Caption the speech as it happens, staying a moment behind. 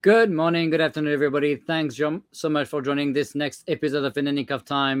Good morning, good afternoon, everybody. Thanks, John, so much for joining this next episode of In the Nick of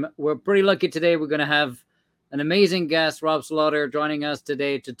Time. We're pretty lucky today. We're going to have an amazing guest, Rob Slaughter, joining us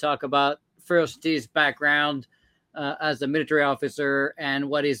today to talk about first his background as a military officer and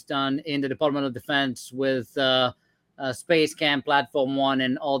what he's done in the Department of Defense with Space Camp Platform One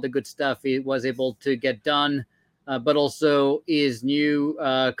and all the good stuff he was able to get done. But also his new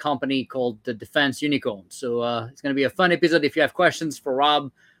company called the Defense Unicorn. So it's going to be a fun episode. If you have questions for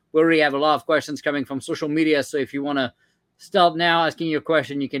Rob, we already have a lot of questions coming from social media. So if you want to start now asking your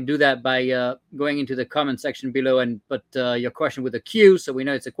question, you can do that by going into the comment section below and put your question with a Q so we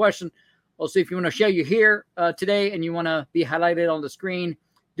know it's a question. Also, if you want to share you here today and you want to be highlighted on the screen,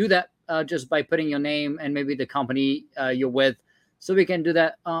 do that just by putting your name and maybe the company you're with. So we can do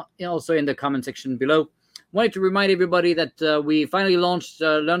that also in the comment section below. Wanted to remind everybody that we finally launched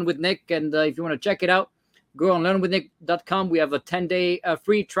Learn with Nick, and if you want to check it out, go on learnwithnick.com. We have a 10-day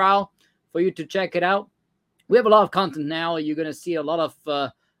free trial for you to check it out. We have a lot of content now. You're going to see a lot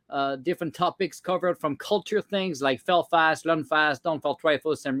of different topics covered, from culture things like fail fast, learn fast, don't fail twice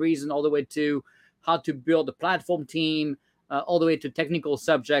for the same reason, all the way to how to build a platform team, all the way to technical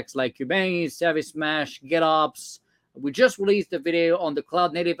subjects like Kubernetes, Service Mesh, GitOps. We just released a video on the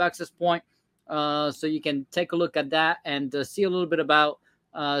Cloud Native Access Point. So you can take a look at that and see a little bit about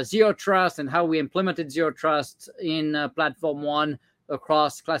Zero Trust and how we implemented Zero Trust in Platform One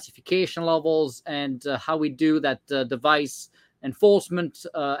across classification levels, and how we do that device enforcement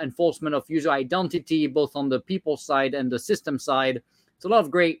of user identity, both on the people side and the system side. It's a lot of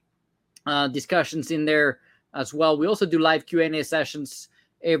great discussions in there as well. We also do live Q&A sessions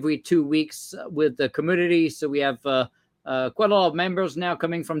every 2 weeks with the community. So we have quite a lot of members now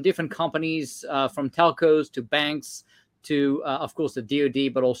coming from different companies, from telcos to banks to, of course, the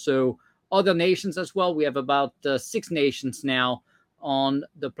DoD, but also other nations as well. We have about 6 nations now on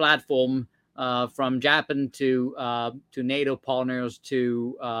the platform, from Japan to NATO partners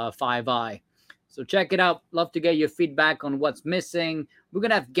to Five Eye. So check it out. Love to get your feedback on what's missing. We're going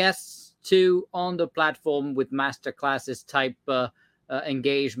to have guests too on the platform with masterclasses type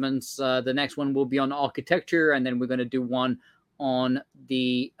engagements. The next one will be on architecture, and then we're going to do one on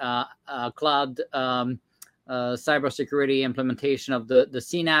the cloud cybersecurity implementation of the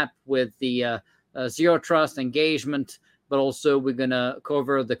CNAPP with the Zero Trust engagement. But also we're going to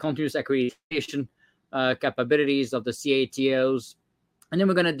cover the continuous accreditation capabilities of the CATOs. And then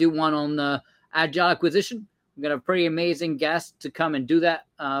we're going to do one on agile acquisition. We're going to have a pretty amazing guest to come and do that,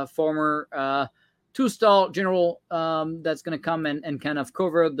 former 2-star general that's going to come and kind of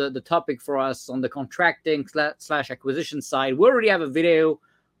cover the topic for us on the contracting / acquisition side. We already have a video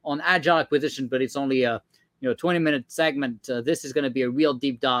on agile acquisition, but it's only a 20-minute segment. This is going to be a real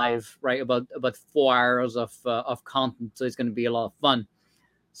deep dive, right? About 4 hours of content. So it's going to be a lot of fun.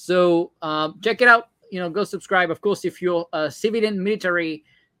 So check it out. Go subscribe. Of course, if you're a civilian, military,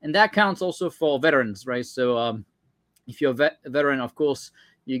 and that counts also for veterans, right? So if you're a veteran, of course,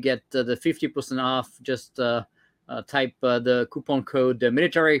 you get the 50% off. Just type the coupon code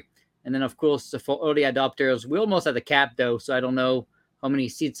military. And then, of course, for early adopters, we're almost at the cap, though. So I don't know how many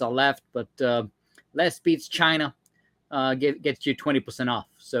seats are left, but Less Beats China gets you 20% off.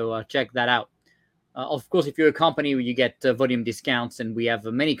 So check that out. Of course, if you're a company, you get volume discounts, and we have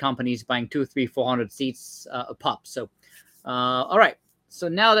many companies buying 200, 300, 400 seats a pop. So, all right. So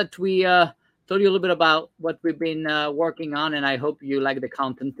now that we told you a little bit about what we've been working on, and I hope you like the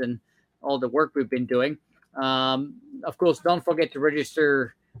content and all the work we've been doing. Of course, don't forget to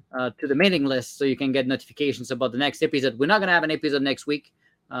register to the mailing list so you can get notifications about the next episode. We're not going to have an episode next week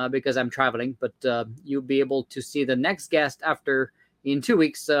because I'm traveling, but you'll be able to see the next guest after in 2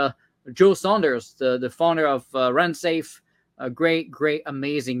 weeks. Joe Saunders, the founder of RunSafe, a great,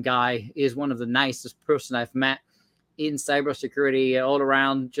 amazing guy, is one of the nicest person I've met in cybersecurity all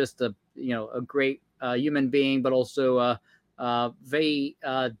around. Just a great human being, but also a very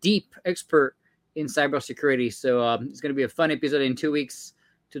deep expert in cybersecurity. So it's going to be a fun episode in 2 weeks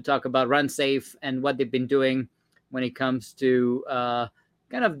to talk about RunSafe and what they've been doing when it comes to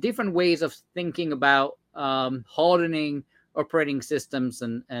kind of different ways of thinking about hardening operating systems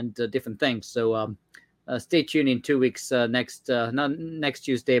and different things. So stay tuned in 2 weeks, not next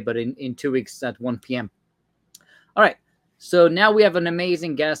Tuesday, but in 2 weeks at 1 p.m. All right. So now we have an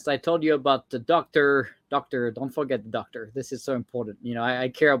amazing guest. I told you about the doctor. Don't forget the doctor. This is so important. I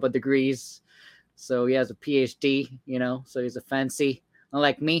care about degrees. So he has a PhD, so he's a fancy,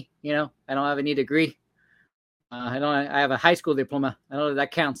 unlike me, I don't have any degree. I have a high school diploma. I don't know if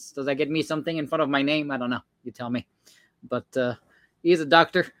that counts. Does that get me something in front of my name? I don't know. You tell me. But he's a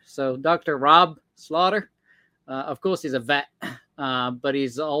doctor. So Dr. Rob Slaughter. Of course, he's a vet, but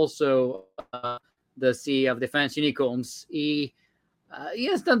he's also the CEO of Defense Unicorns. He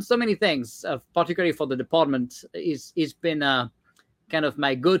has done so many things, particularly for the department. He's been kind of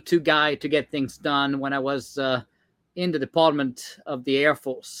my go-to guy to get things done when I was in the department of the Air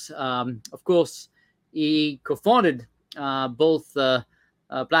Force. Of course, he co-founded both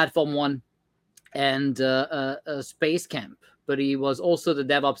Platform One and Space Camp, but he was also the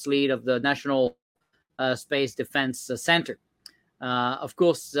DevOps lead of the National Space Defense Center. Of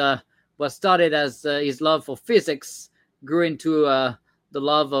course, what started as his love for physics grew into the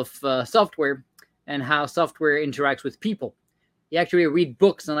love of software and how software interacts with people. He actually read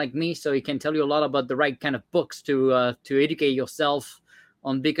books, unlike me, so he can tell you a lot about the right kind of books to educate yourself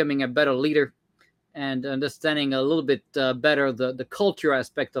on becoming a better leader and understanding a little bit better the culture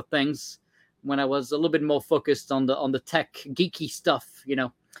aspect of things. When I was a little bit more focused on the tech geeky stuff,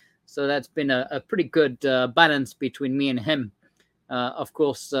 so that's been a pretty good balance between me and him. Of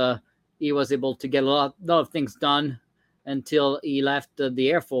course, he was able to get a lot of things done until he left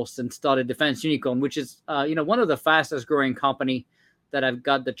the Air Force and started Defense Unicorn, which is one of the fastest growing company that I've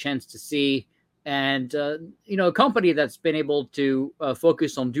got the chance to see, and a company that's been able to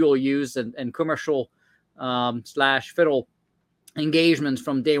focus on dual use and commercial / federal engagements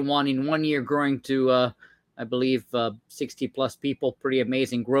from day one. In 1 year, growing to I believe 60 plus people. Pretty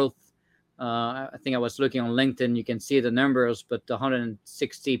amazing growth. I think I was looking on LinkedIn. You can see the numbers, but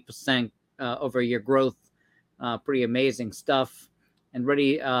 160% over a year growth. Pretty amazing stuff, and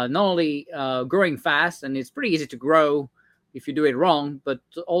really not only growing fast, and it's pretty easy to grow if you do it wrong, but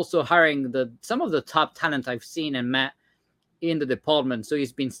also hiring some of the top talent I've seen and met in the department. So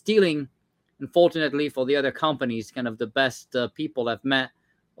he's been stealing, unfortunately for the other companies, kind of the best people I've met.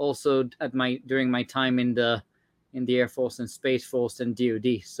 Also during my time in the Air Force and Space Force and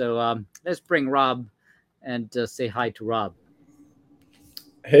DoD. So let's bring Rob and say hi to Rob.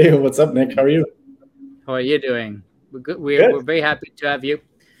 Hey, what's up, Nick? How are you? How are you doing? We're good. We're very happy to have you.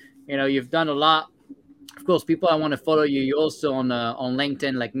 You've done a lot. Of course, people I want to follow you. You're also on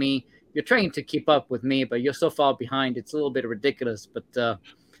LinkedIn, like me. You're trying to keep up with me, but you're so far behind. It's a little bit ridiculous, but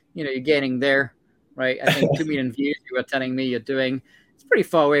you're getting there, right? I think 2 million views. You were telling me you're doing. It's pretty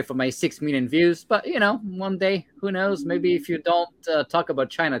far away from my 6 million views, but one day, who knows? Maybe if you don't talk about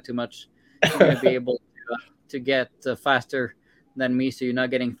China too much, you're going to be able to get faster than me, so you're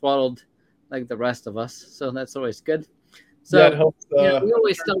not getting throttled like the rest of us. So that's always good. So yeah, it helps, we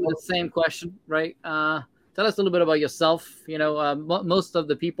always start with the same question, right? Tell us a little bit about yourself. Most of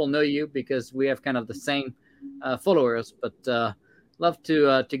the people know you because we have kind of the same followers, but love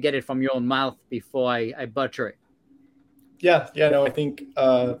to get it from your own mouth before I butcher it. Yeah, no, I think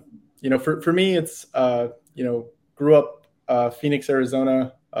for me, it's grew up Phoenix,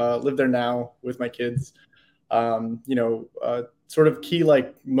 Arizona, live there now with my kids. Sort of key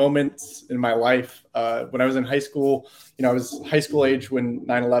moments in my life when I was in high school. I was high school age when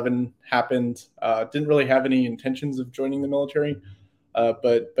 9/11 happened. Didn't really have any intentions of joining the military,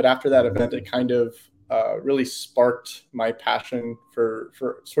 but after that event, it kind of really sparked my passion for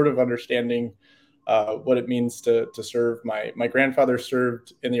sort of understanding what it means to serve. My grandfather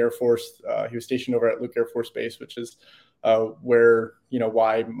served in the Air Force. He was stationed over at Luke Air Force Base, which is where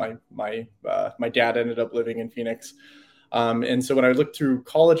why my dad ended up living in Phoenix. And so when I looked through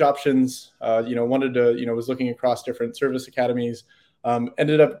college options, wanted to, was looking across different service academies,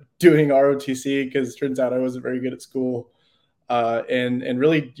 ended up doing ROTC because it turns out I wasn't very good at school. And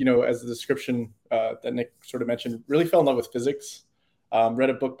really, as the description that Nick sort of mentioned, really fell in love with physics. Read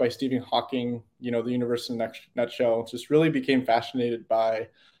a book by Stephen Hawking, The Universe in a Nutshell. Just really became fascinated by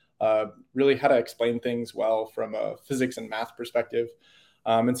really how to explain things well from a physics and math perspective.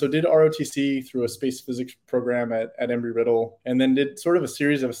 And so did ROTC through a space physics program at Embry-Riddle, and then did sort of a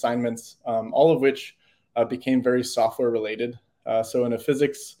series of assignments, all of which became very software related. So in a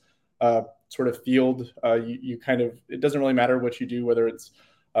physics sort of field, you kind of, it doesn't really matter what you do, whether it's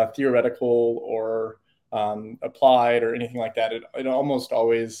theoretical or applied or anything like that. It almost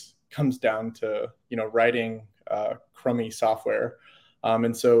always comes down to, writing crummy software.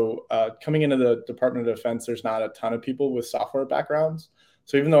 And so coming into the Department of Defense, there's not a ton of people with software backgrounds.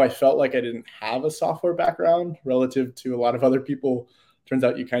 So even though I felt like I didn't have a software background relative to a lot of other people, turns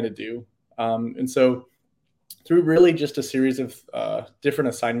out you kind of do. And so through really just a series of different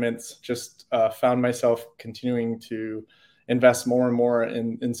assignments, just found myself continuing to invest more and more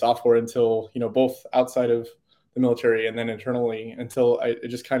in software until, both outside of the military and then internally, until I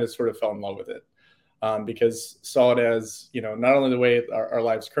just kind of sort of fell in love with it. Because saw it as, not only the way our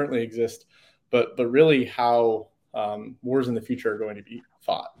lives currently exist, but really how wars in the future are going to be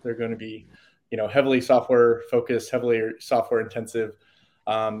fought. They're going to be, heavily software focused, heavily software intensive.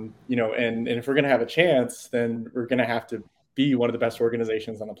 And if we're going to have a chance, then we're going to have to be one of the best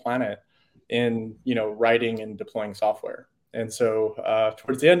organizations on the planet in, writing and deploying software. And so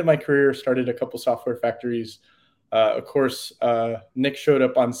towards the end of my career, started a couple software factories. Of course, Nick showed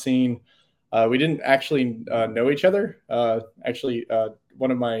up on scene. We didn't actually know each other. One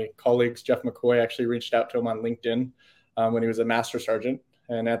of my colleagues, Jeff McCoy, actually reached out to him on LinkedIn when he was a master sergeant.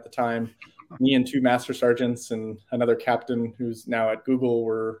 And at the time, me and two master sergeants and another captain who's now at Google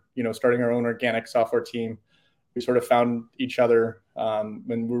were, starting our own organic software team. We sort of found each other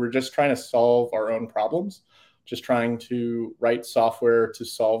when we were just trying to solve our own problems, just trying to write software to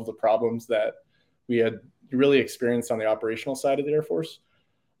solve the problems that we had really experienced on the operational side of the Air Force.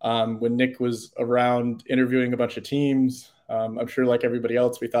 When Nick was around interviewing a bunch of teams, I'm sure like everybody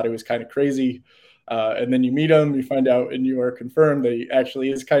else, we thought he was kind of crazy. And then you meet him, you find out, and you are confirmed that he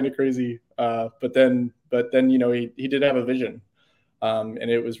actually is kind of crazy. But then, he did have a vision. And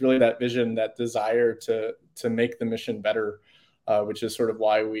it was really that vision, that desire to make the mission better, which is sort of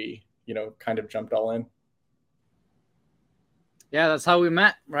why we, kind of jumped all in. Yeah, that's how we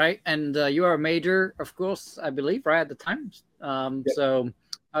met, right? And you are a major, of course, I believe, right, at the time. Yep. So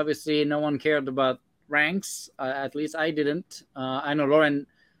obviously no one cared about ranks. At least I didn't. I know Lauren,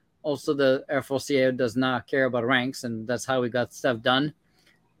 also the Air Force CAO, does not care about ranks, and that's how we got stuff done,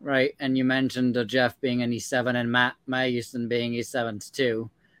 right? And you mentioned Jeff being an E7 and Matt Houston being E7s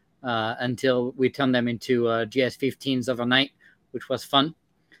too, until we turned them into GS15s overnight, which was fun.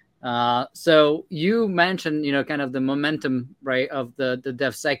 So you mentioned, kind of the momentum, right, of the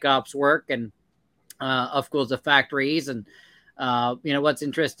DevSecOps work and, of course, the factories. And, what's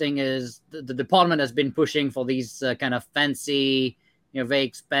interesting is the department has been pushing for these kind of fancy, very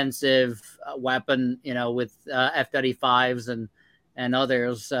expensive weapon, with F-35s and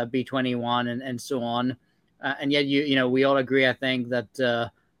others, B-21 and so on. And yet, we all agree, I think,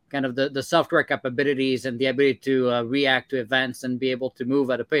 that kind of the software capabilities and the ability to react to events and be able to move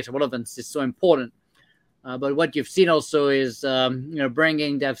at a pace of relevance is so important. But what you've seen also is,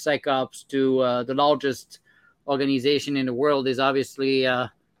 bringing DevSecOps to the largest organization in the world is obviously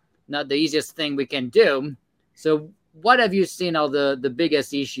not the easiest thing we can do. So what have you seen are the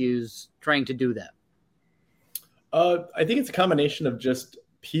biggest issues trying to do that? I think it's a combination of just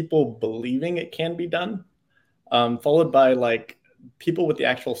people believing it can be done, followed by like people with the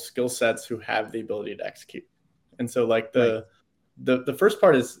actual skill sets who have the ability to execute. And so like the first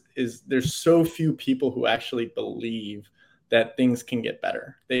part is there's so few people who actually believe that things can get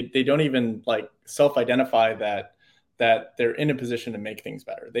better. They don't even like self-identify that they're in a position to make things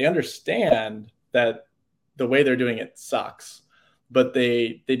better. They understand that the way they're doing it sucks, but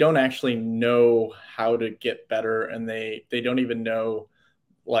they don't actually know how to get better, and they don't even know,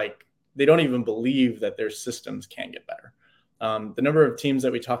 like, they don't even believe that their systems can get better. The number of teams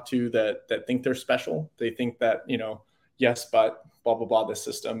that we talk to that think they're special, they think that, yes, but blah, blah, blah, this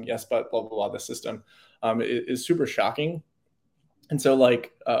system, yes, but blah, blah, blah, this system, is super shocking. And so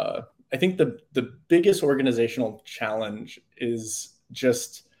like, I think the biggest organizational challenge is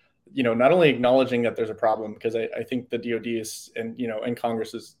just, not only acknowledging that there's a problem, because I think the DoD is, and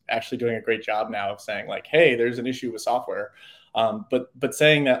Congress is actually doing a great job now of saying like, hey, there's an issue with software. But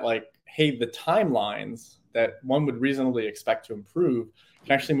saying that like, hey, the timelines that one would reasonably expect to improve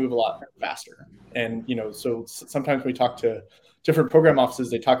can actually move a lot faster. And, so sometimes we talk to different program offices,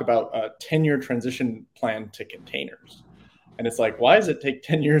 they talk about a 10-year transition plan to containers. And it's like, why does it take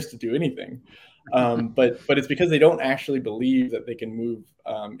 10 years to do anything? But it's because they don't actually believe that they can move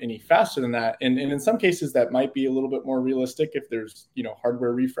any faster than that. And in some cases, that might be a little bit more realistic if there's,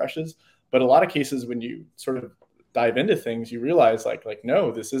 hardware refreshes. But a lot of cases, when you sort of dive into things, you realize like,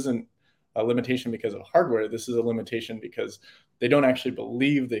 no, this isn't a limitation because of hardware. This is a limitation because they don't actually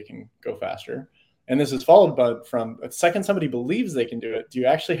believe they can go faster. And this is followed by from the second somebody believes they can do it, do you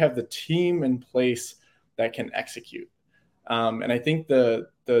actually have the team in place that can execute? And I think the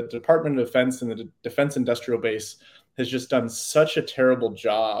Department of Defense and the Defense Industrial Base has just done such a terrible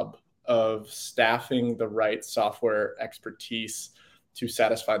job of staffing the right software expertise to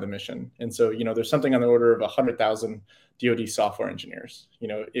satisfy the mission. And so, there's something on the order of 100,000 DoD software engineers.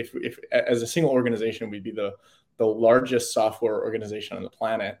 If as a single organization, we'd be the largest software organization on the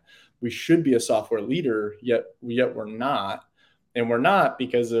planet. We should be a software leader, yet we're not. And we're not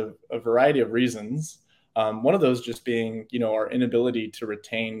because of a variety of reasons. One of those just being, our inability to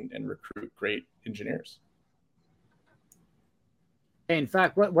retain and recruit great engineers. In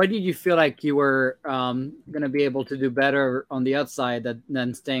fact, why did you feel like you were going to be able to do better on the outside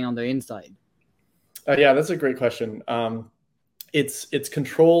than staying on the inside? Yeah, that's a great question. it's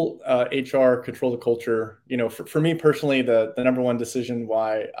control HR, control the culture. For me personally, the number one decision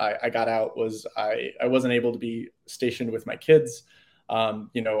why I got out was I wasn't able to be stationed with my kids.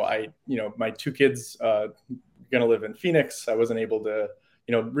 My two kids going to live in Phoenix. I wasn't able to,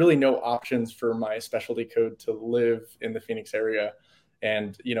 really no options for my specialty code to live in the Phoenix area.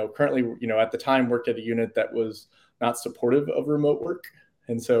 And, currently, at the time worked at a unit that was not supportive of remote work.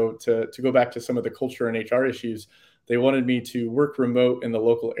 And so to go back to some of the culture and HR issues, they wanted me to work remote in the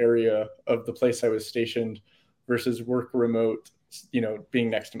local area of the place I was stationed versus work remote, being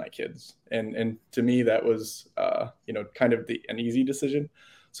next to my kids. And to me, that was, kind of an easy decision.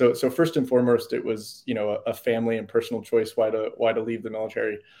 So first and foremost, it was, a family and personal choice why to leave the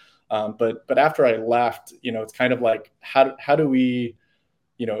military. But after I left, it's kind of like, how do we,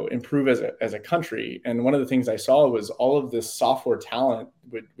 improve as a country? And one of the things I saw was all of this software talent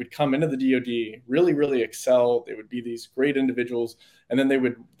would come into the DoD, really, really excel. They would be these great individuals, and then they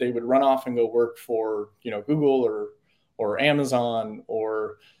would run off and go work for, Google or Amazon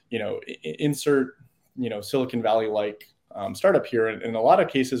or, insert, Silicon Valley like startup here. And in a lot of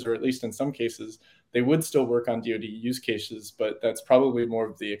cases, or at least in some cases, they would still work on DoD use cases, but that's probably more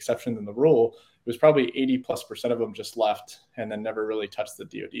of the exception than the rule. It was probably 80+% of them just left and then never really touched the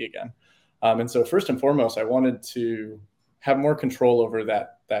DoD again. And so first and foremost, I wanted to have more control over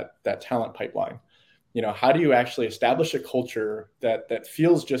that talent pipeline. How do you actually establish a culture that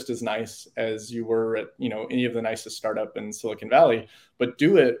feels just as nice as you were at, any of the nicest startup in Silicon Valley, but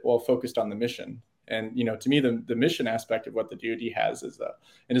do it while focused on the mission? And, to me, the mission aspect of what the DoD has is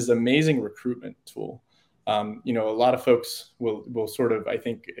an amazing recruitment tool. A lot of folks will sort of, I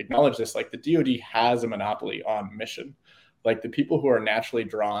think, acknowledge this, like the DoD has a monopoly on mission. Like the people who are naturally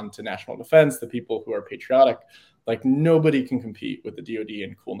drawn to national defense, the people who are patriotic, like nobody can compete with the DoD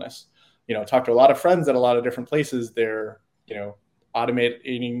in coolness. I talked to a lot of friends at a lot of different places. They're,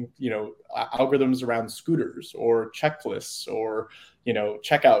 automating, algorithms around scooters or checklists or,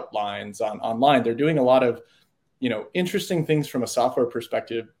 checkout lines online. They're doing a lot of, interesting things from a software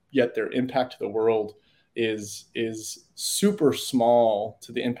perspective, yet their impact to the world is super small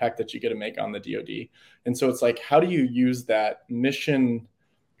to the impact that you get to make on the DoD. And so it's like, how do you use that mission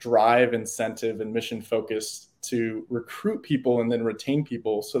drive, incentive, and mission focus to recruit people and then retain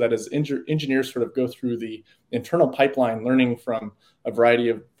people, so that as engineers sort of go through the internal pipeline, learning from a variety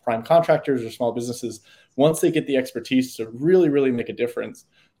of prime contractors or small businesses, once they get the expertise to really, really make a difference,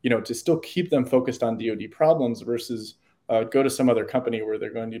 to still keep them focused on DoD problems versus go to some other company where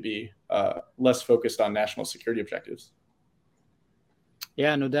they're going to be less focused on national security objectives.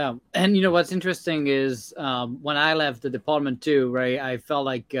 Yeah, no doubt. And what's interesting is when I left the department too, right? I felt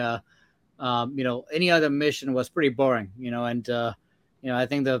like any other mission was pretty boring, and I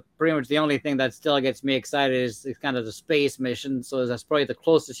think pretty much the only thing that still gets me excited is kind of the space mission. So that's probably the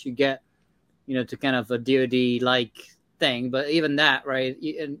closest you get, to kind of a DoD like thing. But even that, right?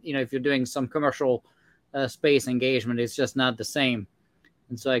 And if you're doing some commercial space engagement, it's just not the same.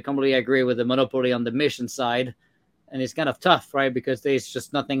 And so I completely agree with the monopoly on the mission side, and it's kind of tough, right? Because there's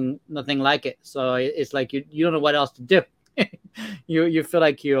just nothing like it. So it's like you don't know what else to do. you feel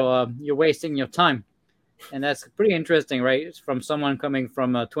like you're wasting your time, and that's pretty interesting, right? From someone coming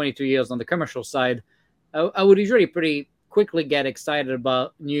from 22 years on the commercial side, I would usually pretty quickly get excited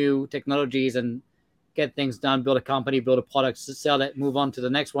about new technologies and get things done, build a company, build a product, sell it, move on to the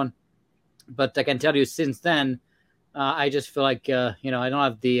next one. But I can tell you, since then, I just feel like I don't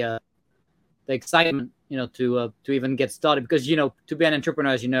have the excitement, to even get started, because to be an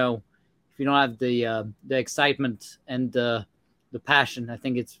entrepreneur, as if you don't have the excitement and the passion, I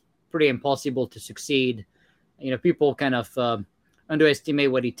think it's pretty impossible to succeed. People kind of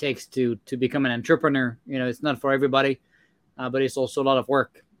underestimate what it takes to become an entrepreneur. It's not for everybody, but it's also a lot of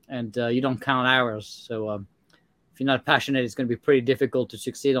work, and you don't count hours. So if you're not passionate, it's going to be pretty difficult to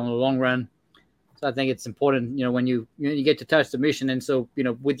succeed on the long run. So I think it's important, when you get to touch the mission. And so,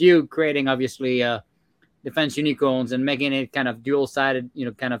 with you creating, obviously, defense unicorns and making it kind of dual-sided,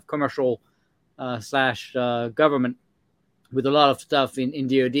 kind of commercial slash government, with a lot of stuff in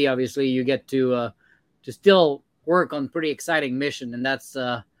DoD, obviously, you get to still work on pretty exciting mission. And that's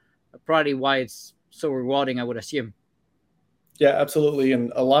probably why it's so rewarding, I would assume. Yeah, absolutely.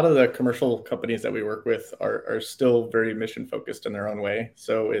 And a lot of the commercial companies that we work with are still very mission focused in their own way.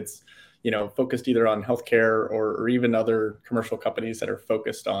 So it's, focused either on healthcare or even other commercial companies that are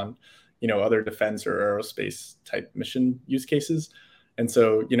focused on, other defense or aerospace type mission use cases. And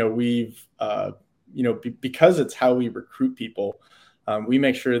so, we've, because it's how we recruit people, we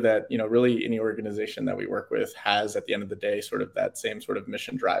make sure that, really any organization that we work with has, at the end of the day, sort of that same sort of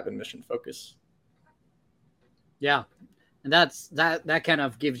mission drive and mission focus. Yeah. and that kind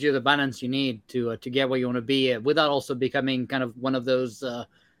of gives you the balance you need to get where you want to be without also becoming kind of one of those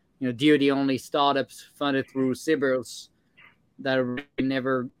DoD only startups funded through CBIRS that really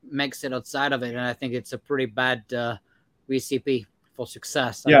never makes it outside of it. And I think it's a pretty bad recipe for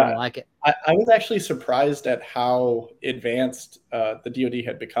success. I Yeah, don't like it. I was actually surprised at how advanced the DoD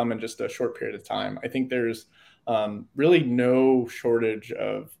had become in just a short period of time. I think there's really no shortage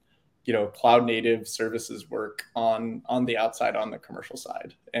of cloud native services work on the outside on the commercial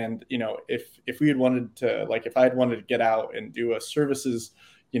side. And if we had wanted to, like, if I had wanted to get out and do a services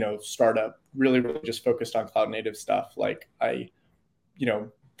startup really just focused on cloud native stuff, like I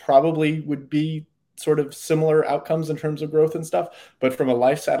probably would be sort of similar outcomes in terms of growth and stuff. But from a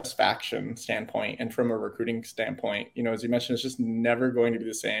life satisfaction standpoint and from a recruiting standpoint, as you mentioned, it's just never going to be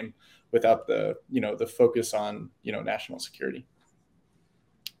the same without the focus on national security.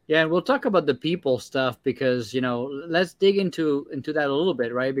 Yeah, and we'll talk about the people stuff because let's dig into that a little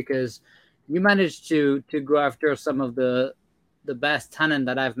bit, right? Because you managed to go after some of the best talent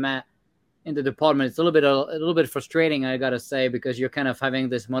that I've met in the department. It's a little bit frustrating, I gotta say, because you're kind of having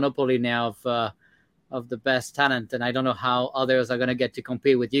this monopoly now of the best talent, and I don't know how others are gonna get to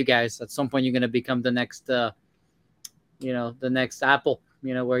compete with you guys. At some point, you're gonna become the next Apple,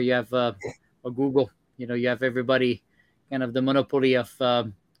 where you have or Google. You have everybody kind of the monopoly of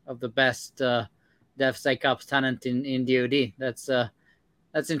the best DevSecOps talent in DoD.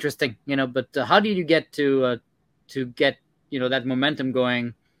 That's interesting, But how did you get to get that momentum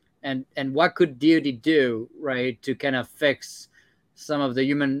going, and what could DoD do, right, to kind of fix some of the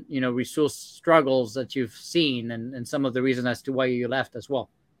human resource struggles that you've seen, and some of the reasons as to why you left as well?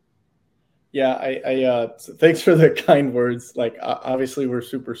 Yeah, thanks for the kind words. Like, obviously we're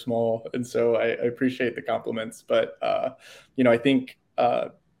super small, and so I appreciate the compliments. But I think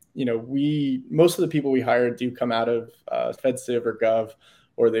we most of the people we hired do come out of FedCiv or Gov,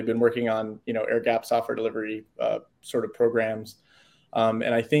 or they've been working on air gap software delivery sort of programs.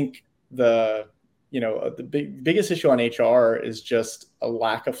 And I think the biggest issue on HR is just a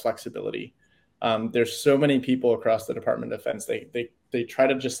lack of flexibility. There's so many people across the Department of Defense. They try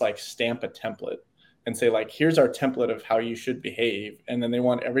to just like stamp a template and say, like, here's our template of how you should behave, and then they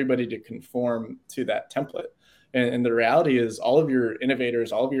want everybody to conform to that template. And the reality is, all of your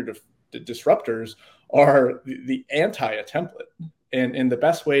innovators, all of your disruptors are the anti-template. And the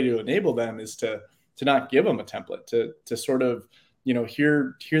best way to enable them is to not give them a template, to sort of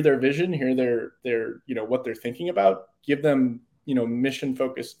hear their vision, hear their what they're thinking about, give them mission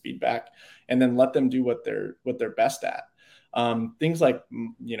focused feedback, and then let them do what they're best at. Things like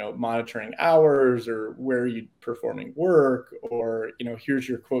monitoring hours, or where you performing work, or here's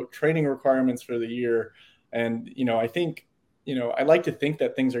your quote training requirements for the year. And I think I like to think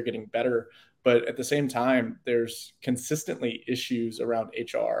that things are getting better, but at the same time there's consistently issues around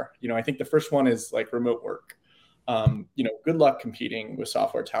HR. I think the first one is like remote work. Good luck competing with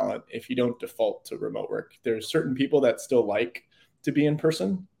software talent if you don't default to remote work. There's certain people that still like to be in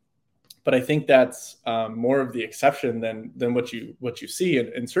person, but I think that's more of the exception than what you see.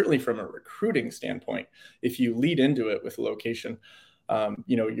 And certainly from a recruiting standpoint, if you lead into it with location,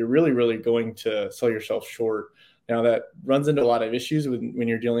 you're really going to sell yourself short. Now that runs into a lot of issues when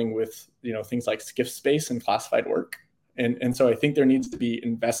you're dealing with things like SCIF space and classified work. And so I think there needs to be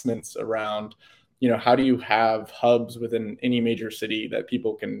investments around how do you have hubs within any major city that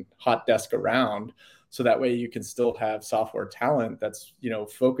people can hot desk around, so that way you can still have software talent that's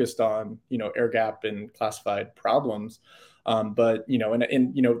focused on air gap and classified problems. But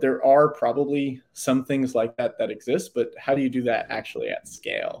there are probably some things like that exist, but how do you do that actually at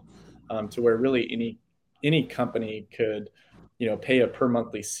scale, to where really any company could pay a per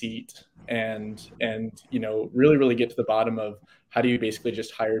monthly seat, and really get to the bottom of how do you basically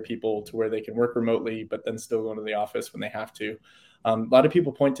just hire people to where they can work remotely but then still go into the office when they have to. A lot of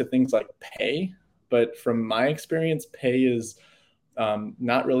people point to things like pay, but from my experience, pay is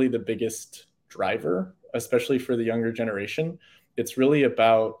not really the biggest driver, especially for the younger generation. It's really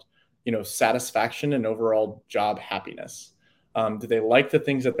about satisfaction and overall job happiness. Do they like the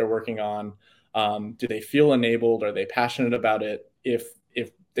things that they're working on? Do they feel enabled? Are they passionate about it? If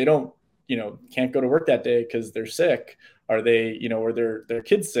they don't, can't go to work that day because they're sick, are they, or their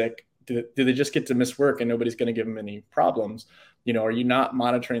kid's sick? Do they just get to miss work and nobody's going to give them any problems? Are you not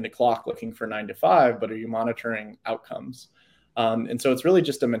monitoring the clock looking for 9 to 5, but are you monitoring outcomes? And so it's really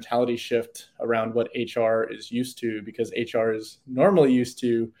just a mentality shift around what HR is used to, because HR is normally used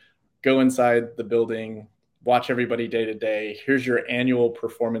to go inside the building, watch everybody day to day. Here's your annual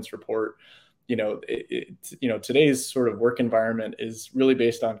performance report. Today's sort of work environment is really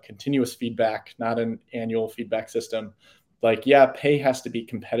based on continuous feedback, not an annual feedback system. like, yeah, pay has to be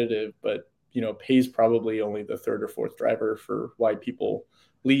competitive, but pay is probably only the third or fourth driver for why people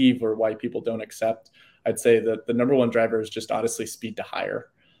leave or why people don't accept. I'd say that the number one driver is just honestly speed to hire.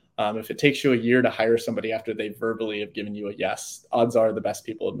 If it takes you a year to hire somebody after they verbally have given you a yes, odds are the best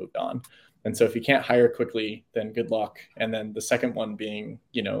people have moved on. And so if you can't hire quickly, then good luck. And then the second one being,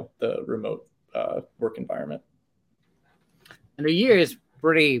 the remote work environment. And a year is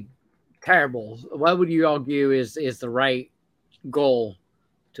pretty terrible. What would you argue is the right goal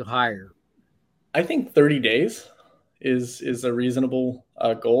to hire? I think 30 days is a reasonable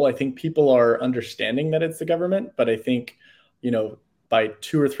goal. I think people are understanding that it's the government, but I think, by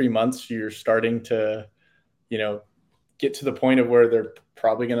 2 or 3 months, you're starting to, get to the point of where they're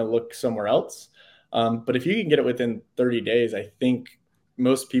probably going to look somewhere else. But if you can get it within 30 days, I think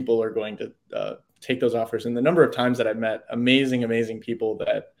most people are going to take those offers. And the number of times that I've met amazing people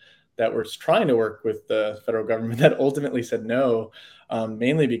that were trying to work with the federal government that ultimately said no,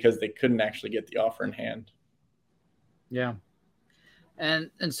 mainly because they couldn't actually get the offer in hand. Yeah.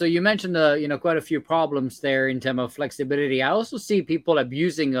 And so you mentioned quite a few problems there in terms of flexibility. I also see people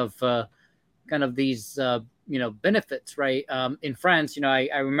abusing of kind of these benefits, right? In France,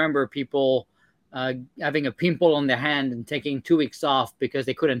 I remember people having a pimple on their hand and taking 2 weeks off because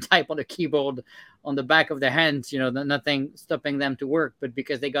they couldn't type on the keyboard on the back of their hands. Nothing stopping them to work, but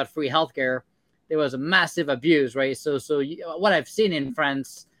because they got free healthcare, there was a massive abuse, right? So what I've seen in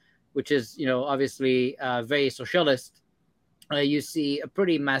France, which is obviously very socialist. You see a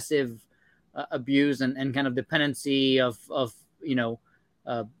pretty massive abuse and kind of dependency of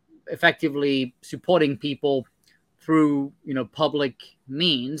effectively supporting people through public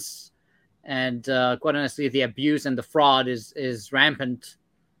means, and quite honestly, the abuse and the fraud is rampant.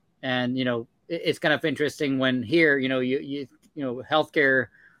 And it's kind of interesting when here you healthcare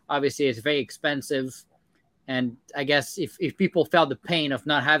obviously is very expensive, and I guess if people felt the pain of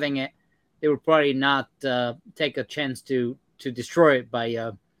not having it, they would probably not take a chance to destroy it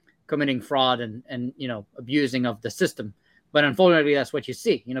by committing fraud and abusing of the system. But unfortunately, that's what you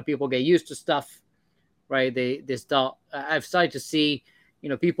see. People get used to stuff, right? They start. I've started to see,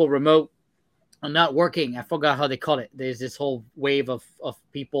 people remote and not working. I forgot how they call it. There's this whole wave of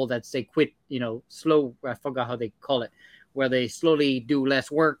people that say quit. Slow. I forgot how they call it, where they slowly do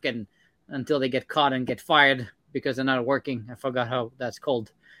less work and until they get caught and get fired because they're not working. I forgot how that's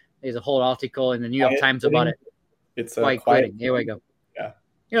called. There's a whole article in the New York Times about it. It's quiet quitting. Here we go.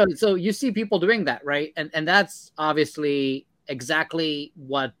 Yeah. So you see people doing that, right? And that's obviously exactly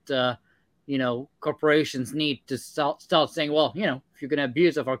what corporations need to start saying. Well, if you're going to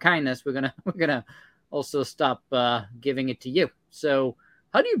abuse of our kindness, we're gonna also stop giving it to you. So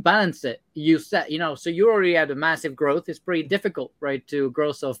how do you balance it? You said so you already had a massive growth. It's pretty difficult, right, to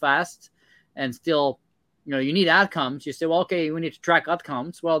grow so fast and still. You need outcomes. You say, well, okay, we need to track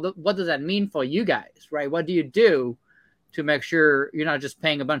outcomes. Well, what does that mean for you guys, right? What do you do to make sure you're not just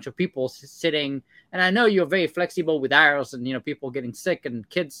paying a bunch of people sitting? And I know you're very flexible with hours and, people getting sick and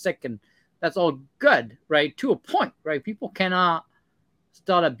kids sick, and that's all good, right? To a point, right? People cannot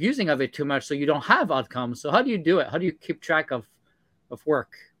start abusing of it too much so you don't have outcomes. So how do you do it? How do you keep track of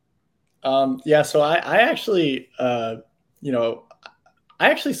work? Yeah, so I actually, I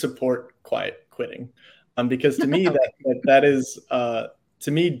actually support quiet quitting. Because to me, that is,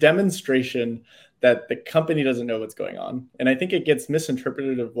 to me, demonstration that the company doesn't know what's going on. And I think it gets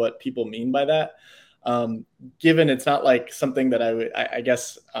misinterpreted of what people mean by that. Given it's not like something that I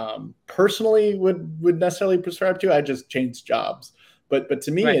guess, personally would necessarily prescribe to. I just changed jobs. But to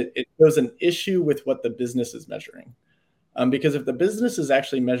me, right. it shows an issue with what the business is measuring. Because if the business is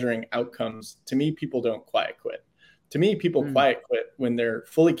actually measuring outcomes, to me, people don't quiet quit. To me, people quiet quit when they're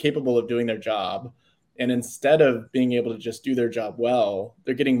fully capable of doing their job. And instead of being able to just do their job well,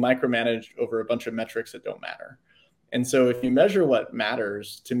 they're getting micromanaged over a bunch of metrics that don't matter. And so if you measure what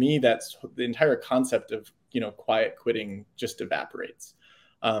matters, to me, that's the entire concept of, quiet quitting just evaporates.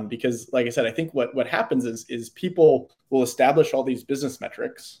 Because like I said, I think what happens is people will establish all these business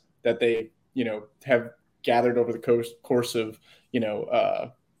metrics that they, have gathered over the course of,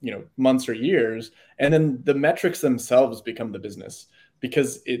 months or years. And then the metrics themselves become the business.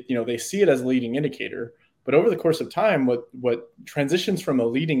 Because they see it as a leading indicator, but over the course of time, what transitions from a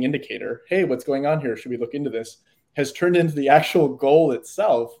leading indicator, hey, what's going on here? Should we look into this? Has turned into the actual goal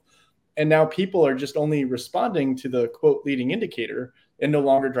itself, and now people are just only responding to the quote leading indicator and no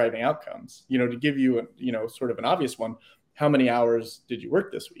longer driving outcomes. To give you sort of an obvious one, how many hours did you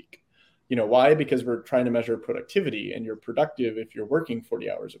work this week? Why? Because we're trying to measure productivity, and you're productive if you're working 40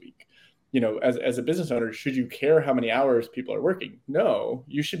 hours a week. As a business owner, should you care how many hours people are working? No,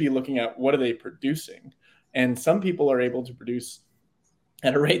 you should be looking at what are they producing? And some people are able to produce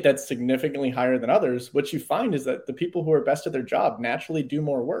at a rate that's significantly higher than others. What you find is that the people who are best at their job naturally do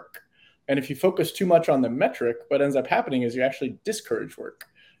more work. And if you focus too much on the metric, what ends up happening is you actually discourage work.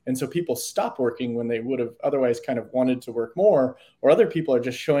 And so people stop working when they would have otherwise kind of wanted to work more, or other people are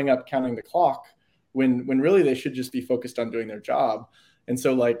just showing up counting the clock when really they should just be focused on doing their job. And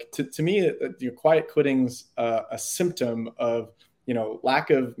so like to me, quiet quitting's a symptom of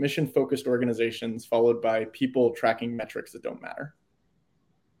lack of mission focused organizations followed by people tracking metrics that don't matter.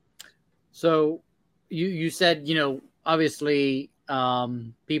 So you said, obviously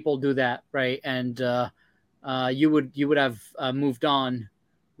people do that, right? And you would have moved on,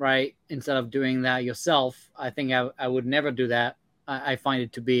 right? Instead of doing that yourself. I think I would never do that. I find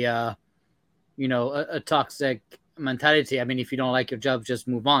it to be a toxic mentality. I mean, if you don't like your job, just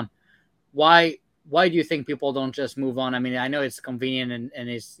move on. Why do you think people don't just move on? I mean, I know it's convenient and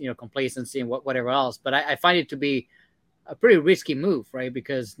it's, complacency and whatever else, but I find it to be a pretty risky move, right?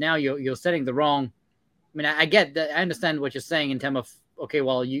 Because now you're setting the wrong. I mean, I get that. I understand what you're saying in terms of, okay,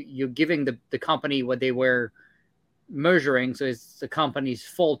 well, you're giving the company what they were measuring, so it's the company's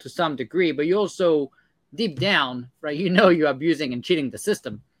fault to some degree. But you also deep down, right? You're abusing and cheating the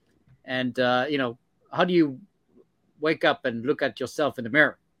system, and how do you wake up and look at yourself in the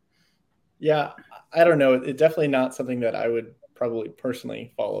mirror? Yeah, I don't know. It's definitely not something that I would probably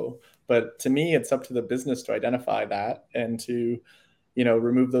personally follow. But to me, it's up to the business to identify that and to,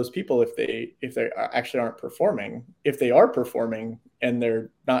 remove those people if they actually aren't performing. If they are performing and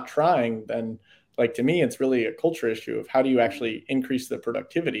they're not trying, then like to me, it's really a culture issue of how do you actually increase the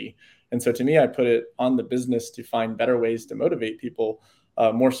productivity. And so to me, I put it on the business to find better ways to motivate people.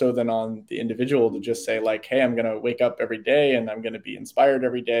 More so than on the individual to just say like, hey, I'm going to wake up every day and I'm going to be inspired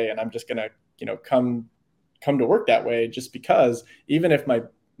every day. And I'm just going to, come to work that way just because even if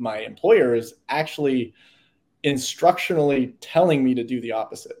my employer is actually instructionally telling me to do the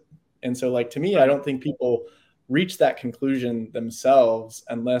opposite. And so like, to me, I don't think people reach that conclusion themselves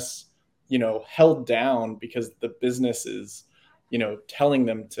unless, held down because the business is, telling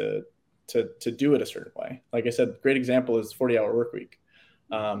them to do it a certain way. Like I said, great example is 40-hour work week.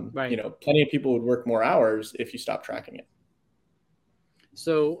 Right. Plenty of people would work more hours if you stop tracking it.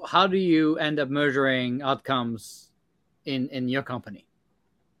 So how do you end up measuring outcomes in your company?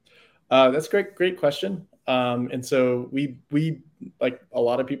 That's great question. And so we like a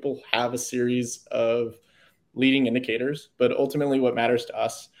lot of people have a series of leading indicators, but ultimately what matters to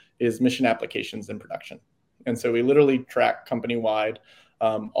us is mission applications in production. And so we literally track company wide,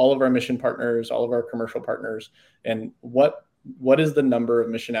 all of our mission partners, all of our commercial partners, and what is the number of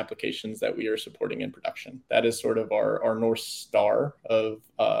mission applications that we are supporting in production. That is sort of our North Star of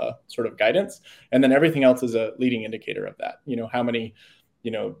sort of guidance. And then everything else is a leading indicator of that. How many,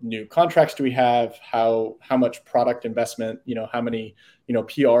 new contracts do we have? How much product investment, how many,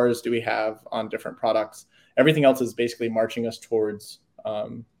 PRs do we have on different products? Everything else is basically marching us towards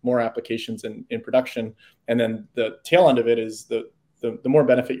more applications in production. And then the tail end of it is the more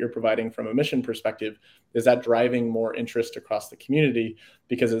benefit you're providing from a mission perspective is that driving more interest across the community,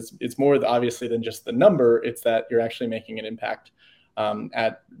 because it's more obviously than just the number. It's that you're actually making an impact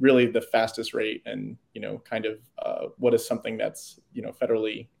at really the fastest rate and, kind of what is something that's,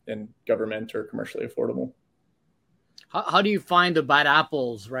 federally and government or commercially affordable. How do you find the bad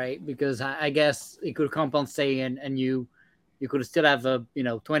apples, right? Because I guess it could compensate and you could still have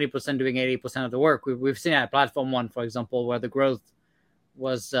 20% doing 80% of the work. We've seen at Platform One, for example, where the growth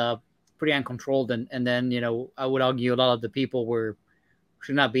was pretty uncontrolled, and then I would argue a lot of the people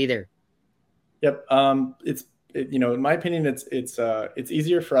should not be there. Yep. In my opinion, it's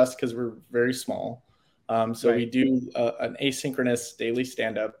easier for us because we're very small. So right. We do an asynchronous daily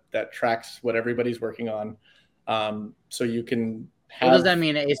stand-up that tracks what everybody's working on. So you can have. What does that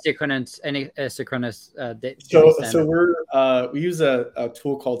mean? Asynchronous? So we use a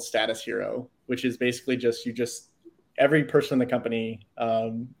tool called Status Hero, which is basically every person in the company,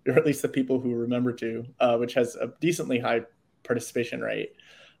 or at least the people who remember to, which has a decently high participation rate,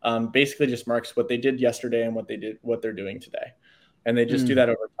 basically just marks what they did yesterday and what they're doing today. And they just do that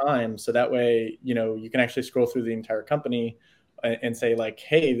over time. So that way, you can actually scroll through the entire company and say like,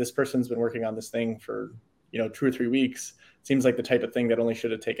 hey, this person's been working on this thing for, 2 or 3 weeks. Seems like the type of thing that only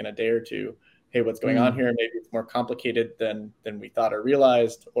should have taken a day or two. Hey, what's going on here? Maybe it's more complicated than we thought or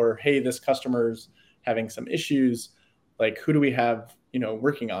realized. Or, hey, this customer's having some issues. Like, who do we have,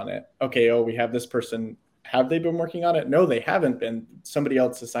 working on it? Okay, we have this person. Have they been working on it? No, they haven't been. Somebody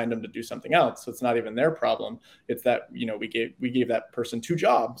else assigned them to do something else. So it's not even their problem. It's that, we gave that person 2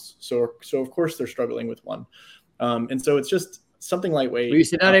 jobs. So of course they're struggling with one. And so it's just something lightweight. You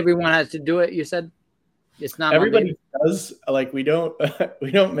said not everyone has to do it, you said? It's not Everybody mandated. does. Like we don't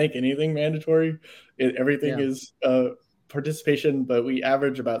we don't make anything mandatory. Everything Yeah, is participation, but we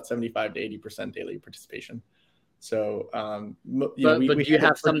average about 75 to 80% daily participation. So but we do you have it have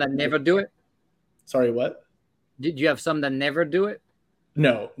per some that never do it? sorry, what? Did you have some that never do it?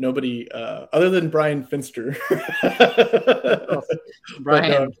 No, nobody other than Brian Finster. Of course, But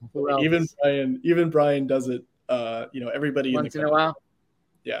no, Brian. Who else? even Brian does it. Everybody in the Once in a company. while.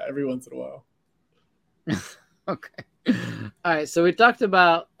 Yeah, every once in a while. Okay. All right. So we talked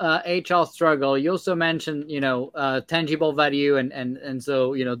about HR struggle. You also mentioned, tangible value and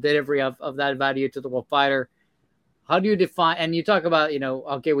so delivery of that value to the fighter. How do you define? And you talk about,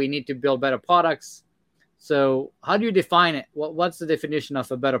 okay, we need to build better products. So how do you define it? What's the definition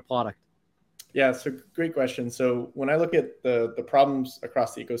of a better product? Yeah, so great question. So when I look at the problems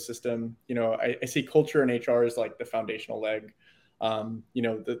across the ecosystem, I see culture and HR as like the foundational leg.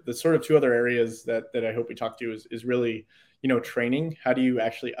 The sort of two other areas that I hope we talk to is really, training. How do you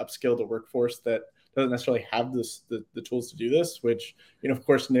actually upskill the workforce that doesn't necessarily have the tools to do this? Which, of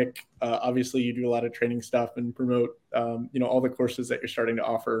course, Nick, obviously you do a lot of training stuff and promote, all the courses that you're starting to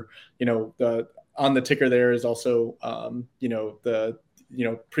offer. The on the ticker there is also, the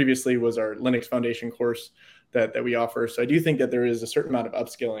previously was our Linux Foundation course that we offer. So I do think that there is a certain amount of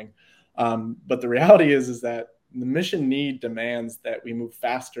upskilling. But the reality is that the mission need demands that we move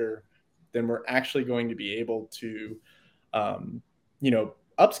faster than we're actually going to be able to,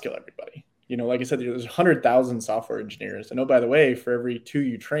 upskill everybody. Like I said, there's 100,000 software engineers. And oh, by the way, for every two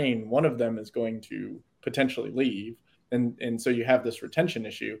you train, one of them is going to potentially leave. And so you have this retention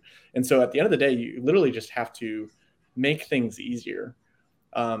issue. And so at the end of the day, you literally just have to make things easier.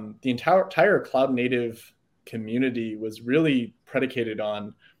 The entire cloud native community was really predicated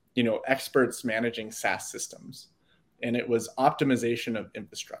on, experts managing SaaS systems, and it was optimization of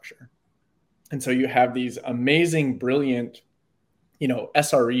infrastructure. And so you have these amazing, brilliant,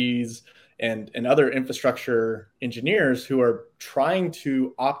 SREs and other infrastructure engineers who are trying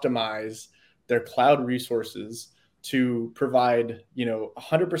to optimize their cloud resources to provide 100%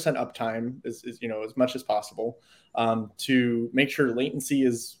 uptime as much as possible, to make sure latency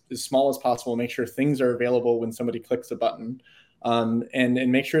is as small as possible, make sure things are available when somebody clicks a button,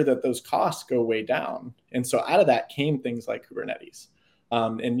 and make sure that those costs go way down. And so out of that came things like Kubernetes.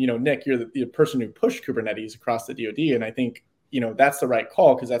 And Nick, you're the person who pushed Kubernetes across the DoD, and I think that's the right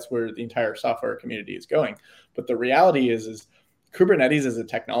call because that's where the entire software community is going. But the reality is Kubernetes as a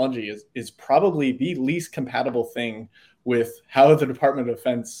technology is probably the least compatible thing with how the Department of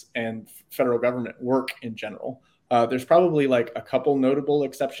Defense and federal government work in general. There's probably like a couple notable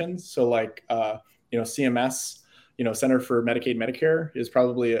exceptions. So like, CMS, Center for Medicaid Medicare is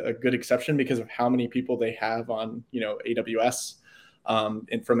probably a good exception because of how many people they have on, AWS,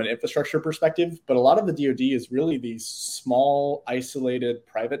 and from an infrastructure perspective. But a lot of the DoD is really these small, isolated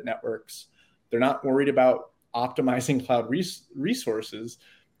private networks. They're not worried about optimizing cloud resources.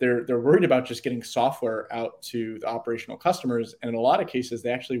 They're worried about just getting software out to the operational customers. And in a lot of cases,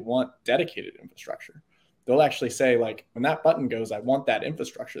 they actually want dedicated infrastructure. They'll actually say, like, when that button goes, I want that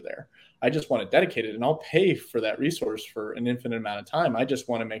infrastructure there. I just want it dedicated, and I'll pay for that resource for an infinite amount of time. I just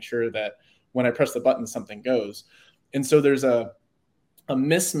want to make sure that when I press the button, something goes. And so there's a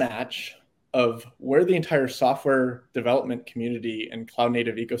mismatch of where the entire software development community and cloud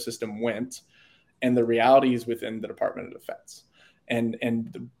native ecosystem went and the realities within the Department of Defense.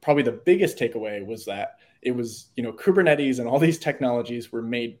 And probably the biggest takeaway was that it was, Kubernetes and all these technologies were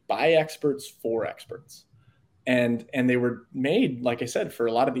made by experts for experts. And they were made, like I said, for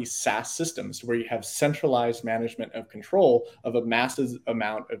a lot of these SaaS systems where you have centralized management of control of a massive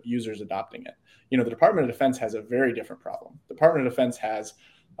amount of users adopting it. The Department of Defense has a very different problem. The Department of Defense has,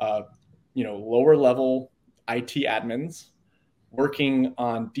 lower level IT admins working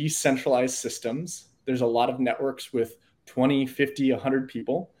on decentralized systems. There's a lot of networks with 20, 50, 100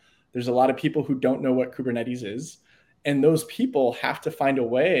 people. There's a lot of people who don't know what Kubernetes is. And those people have to find a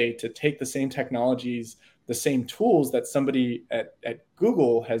way to take the same technologies, the same tools that somebody at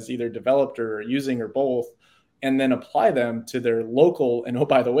Google has either developed or are using or both, and then apply them to their local and, oh,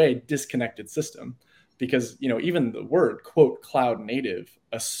 by the way, disconnected system. Because, even the word, quote, cloud native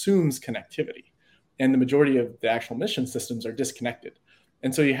assumes connectivity. And the majority of the actual mission systems are disconnected.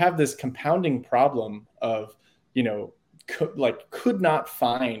 And so you have this compounding problem of, could not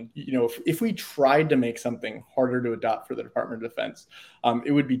find, if we tried to make something harder to adopt for the Department of Defense,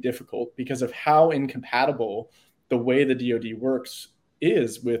 it would be difficult because of how incompatible the way the DoD works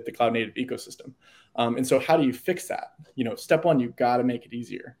is with the cloud native ecosystem. And so how do you fix that? Step one, you've got to make it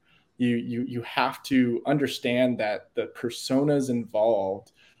easier. You have to understand that the personas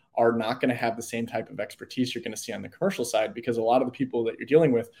involved are not going to have the same type of expertise you're going to see on the commercial side, because a lot of the people that you're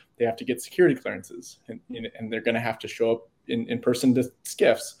dealing with, they have to get security clearances, and they're going to have to show up in person to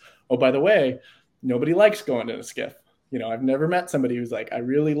SCIFs. Oh, by the way, nobody likes going to a SCIF. I've never met somebody who's like, I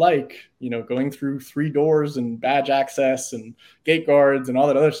really like, going through 3 doors and badge access and gate guards and all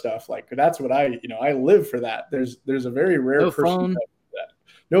that other stuff. Like, that's what I live for that. There's a very rare person phone. that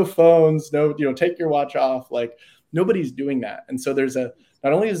no phones, no, take your watch off. Like, nobody's doing that. And so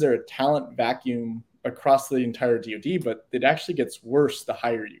not only is there a talent vacuum across the entire DoD, but it actually gets worse the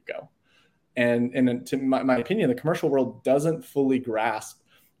higher you go. And to my opinion, the commercial world doesn't fully grasp,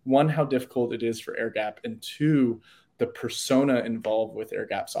 one, how difficult it is for air gap, and two, the persona involved with air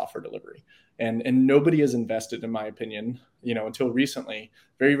gap software delivery. And nobody has invested, in my opinion, until recently.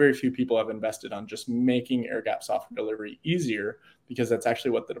 Very, very few people have invested on just making air gap software delivery easier, because that's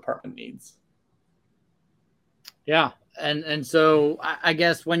actually what the department needs. Yeah, and so I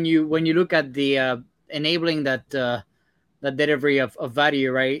guess when you look at the enabling that delivery of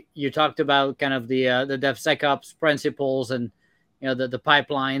value, right? You talked about kind of the DevSecOps principles, and the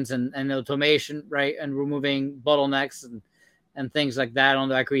pipelines and automation, right? And removing bottlenecks and things like that on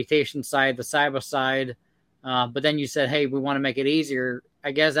the accreditation side, the cyber side. But then you said, hey, we want to make it easier.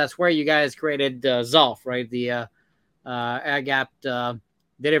 I guess that's where you guys created Zolf, right? The air gap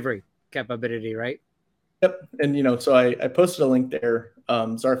delivery capability, right? Yep. And, so I posted a link there,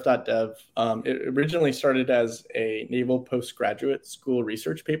 zarf.dev. It originally started as a Naval Postgraduate School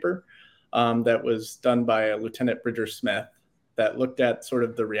research paper that was done by a Lieutenant Bridger Smith, that looked at sort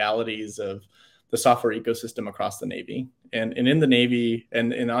of the realities of the software ecosystem across the Navy. And in the Navy,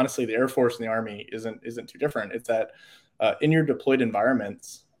 and honestly, the Air Force and the Army isn't too different. It's that in your deployed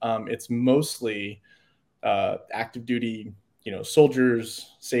environments, it's mostly active duty,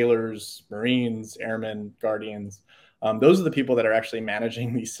 soldiers, sailors, Marines, airmen, guardians. Those are the people that are actually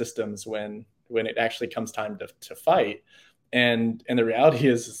managing these systems when it actually comes time to fight. And the reality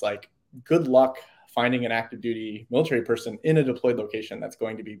is like, good luck finding an active duty military person in a deployed location that's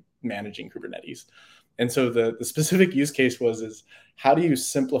going to be managing Kubernetes. And so the specific use case is how do you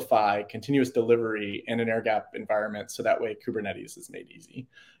simplify continuous delivery in an air gap environment so that way Kubernetes is made easy?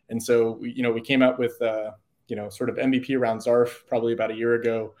 And so we came out with sort of MVP around Zarf probably about a year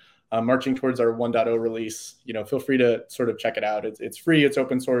ago, marching towards our 1.0 release. Feel free to sort of check it out. It's free, it's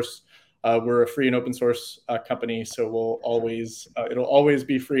open source. We're a free and open source company, so it'll always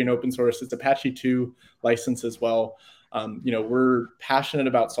be free and open source. It's Apache 2 license as well. We're passionate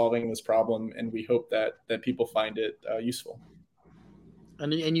about solving this problem, and we hope that people find it useful.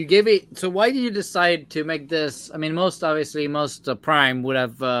 And you gave it. So why did you decide to make this? I mean, most Prime would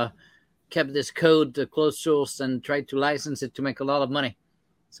have kept this code closed source and tried to license it to make a lot of money.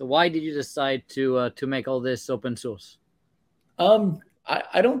 So why did you decide to make all this open source?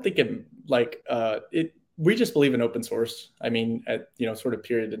 I don't think we just believe in open source. I mean, sort of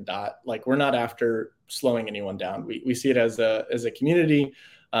period and dot. Like, we're not after slowing anyone down. We see it as a community.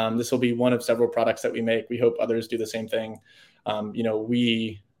 This will be one of several products that we make. We hope others do the same thing.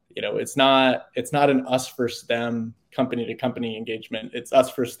 It's not an us versus them, company to company engagement. It's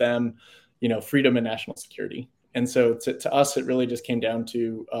us versus them, freedom and national security. And so to us, it really just came down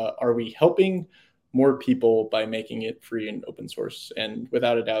to, are we helping more people by making it free and open source? And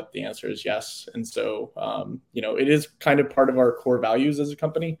without a doubt, the answer is yes. And so, it is kind of part of our core values as a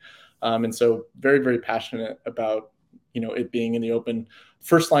company. And so very, very passionate about, it being in the open.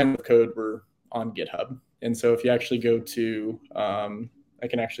 First line of code, we're on GitHub. And so if you actually go to, I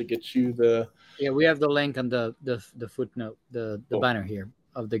can actually get you we have the link on the footnote, the cool banner here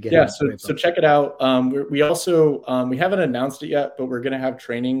of the GitHub. Yeah, so check it out. We also, we haven't announced it yet, but we're going to have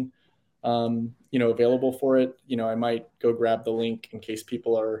training available for it. I might go grab the link in case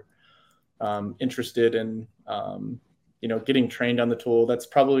people are interested in getting trained on the tool. That's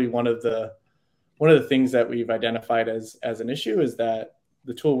probably one of the things that we've identified as an issue, is that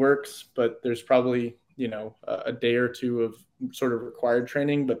the tool works, but there's probably a day or two of sort of required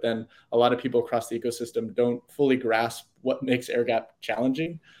training, but then a lot of people across the ecosystem don't fully grasp what makes air gap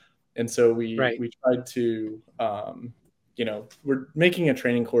challenging. And so we tried to we're making a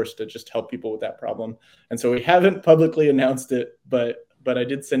training course to just help people with that problem. And so we haven't publicly announced it, but I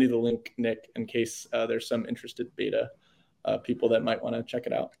did send you the link, Nick, in case there's some interested beta people that might want to check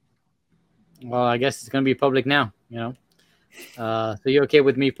it out. Well, I guess it's going to be public now, So you're okay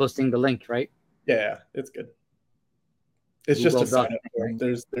with me posting the link, right? Yeah, it's good. It's Google just a sign up form.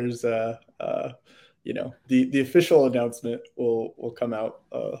 There's the official announcement will come out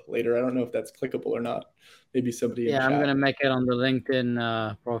later. I don't know if that's clickable or not. Maybe somebody in Yeah, I'm chat. gonna make it on the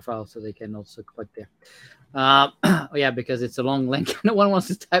LinkedIn profile so they can also click there. Yeah, because it's a long link. No one wants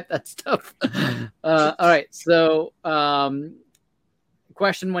to type that stuff. All right. So,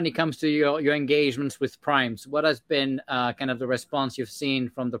 question when it comes to your engagements with primes, what has been kind of the response you've seen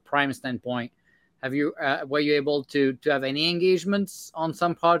from the prime standpoint? Have you were you able to have any engagements on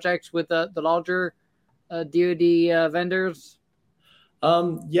some projects with the larger DoD vendors?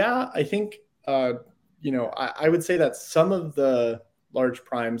 Yeah, I think I would say that some of the large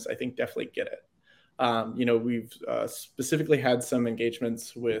primes, I think, definitely get it. We've specifically had some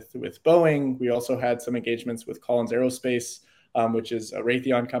engagements with Boeing. We also had some engagements with Collins Aerospace, which is a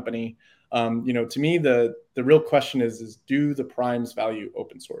Raytheon company. To me, the real question is do the primes value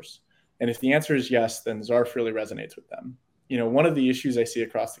open source? And if the answer is yes, then Zarf really resonates with them. One of the issues I see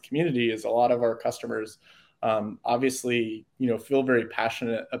across the community is a lot of our customers obviously, feel very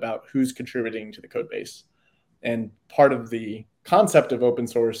passionate about who's contributing to the code base. And part of the concept of open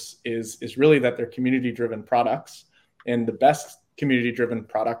source is really that they're community-driven products, and the best community-driven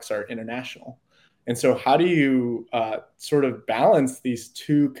products are international. And so how do you sort of balance these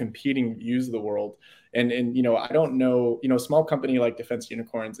two competing views of the world? And I don't know, a small company like Defense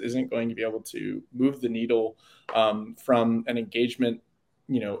Unicorns isn't going to be able to move the needle from an engagement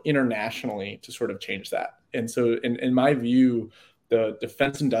internationally to sort of change that. And so in my view, the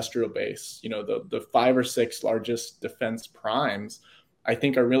defense industrial base, the 5 or 6 largest defense primes, I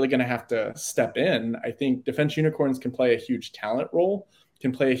think are really going to have to step in. I think Defense Unicorns can play a huge talent role,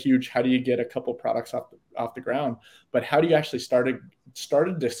 can play a huge, how do you get a couple products off the ground? But how do you actually start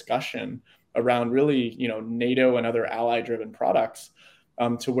a discussion around really, NATO and other ally-driven products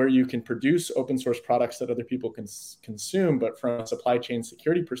to where you can produce open source products that other people can consume, but from a supply chain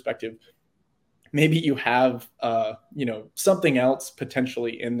security perspective, maybe you have something else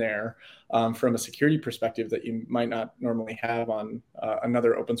potentially in there from a security perspective that you might not normally have on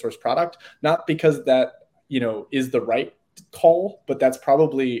another open source product. Not because that is the right call, but that's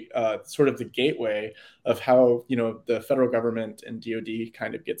probably sort of the gateway of how the federal government and DoD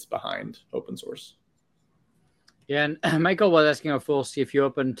kind of gets behind open source. Yeah, and Michael was asking, of course, if you're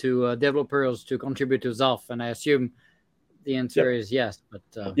open to developers to contribute to Zarf, and I assume the answer is yes.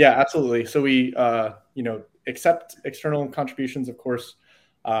 But yeah, absolutely. So we accept external contributions, of course,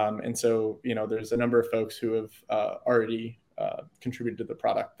 and so there's a number of folks who have already contributed to the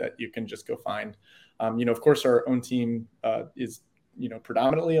product that you can just go find. Of course, our own team is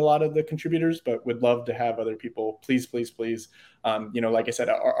predominantly a lot of the contributors, but would love to have other people. Please. Like I said,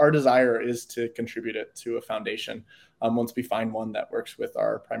 our desire is to contribute it to a foundation once we find one that works with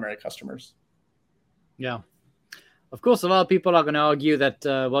our primary customers. Yeah. Of course, a lot of people are going to argue that,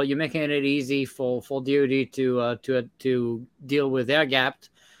 well, you're making it easy for DoD to deal with their gap,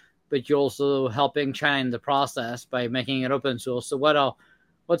 but you're also helping China in the process by making it open source. So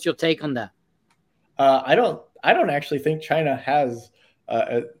what's your take on that? I don't actually think China has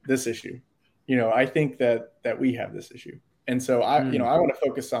this issue. I think that we have this issue. And so I want to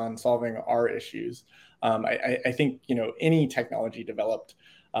focus on solving our issues. I think, any technology developed,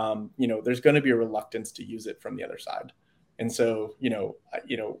 there's going to be a reluctance to use it from the other side. And so,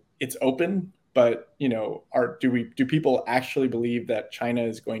 it's open, but, do people actually believe that China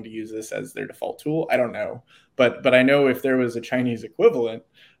is going to use this as their default tool? I don't know. But I know if there was a Chinese equivalent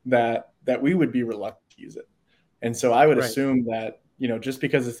that we would be reluctant to use it. And so I would assume that, just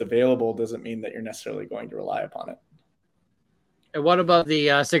because it's available doesn't mean that you're necessarily going to rely upon it. And what about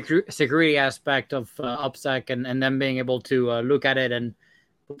the security aspect of OPSEC and them being able to look at it and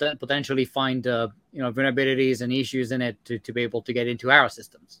potentially find vulnerabilities and issues in it to be able to get into our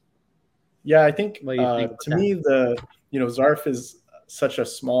systems? Yeah, I think to me, Zarf is such a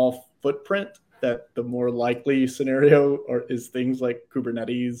small footprint that the more likely scenario is things like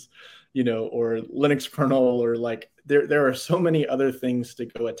Kubernetes, or Linux kernel, or like there are so many other things to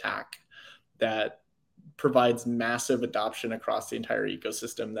go attack that provides massive adoption across the entire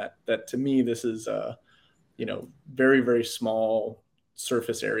ecosystem. That to me, this is a very, very small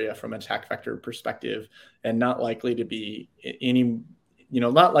surface area from an attack vector perspective, and not likely to be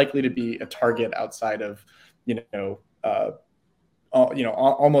not likely to be a target outside of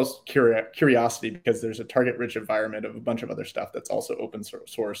almost curiosity, because there's a target-rich environment of a bunch of other stuff that's also open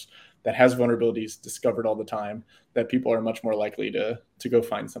source that has vulnerabilities discovered all the time, that people are much more likely to go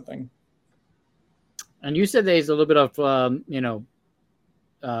find something. And you said there's a little bit of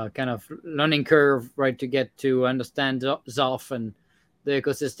kind of learning curve, right, to get to understand Zarf and the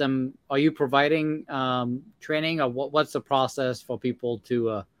ecosystem. Are you providing training, or what's the process for people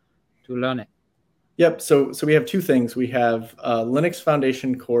to learn it? Yep. So we have two things. We have a Linux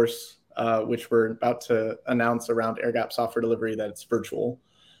Foundation course, which we're about to announce around air gap software delivery, that it's virtual.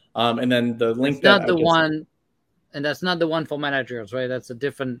 And then the link That's that not I the just one, and that's not the one for managers, right? That's a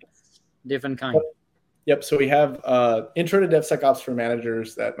different kind. Yep. So we have Intro to DevSecOps for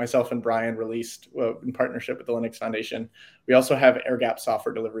Managers that myself and Brian released in partnership with the Linux Foundation. We also have AirGap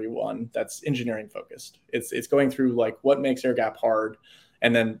Software Delivery 1 that's engineering focused. It's going through like what makes AirGap hard,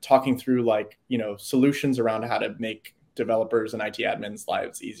 and then talking through like solutions around how to make developers and IT admins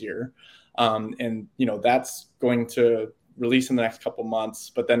lives easier. And that's going to release in the next couple months.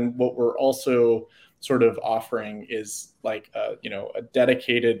 But then what we're also sort of offering is like a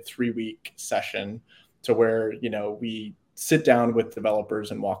dedicated 3-week session to where we sit down with developers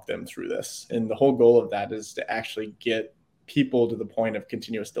and walk them through this. And the whole goal of that is to actually get people to the point of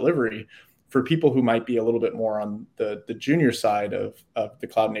continuous delivery for people who might be a little bit more on the junior side of the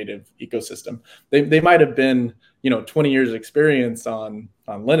cloud native ecosystem. They might have been 20 years experience on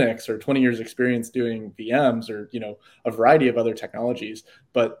Linux, or 20 years experience doing VMs, or a variety of other technologies,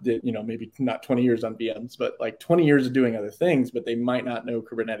 but maybe not 20 years on VMs, but like 20 years of doing other things, but they might not know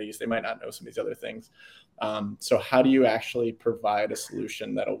Kubernetes, they might not know some of these other things. So how do you actually provide a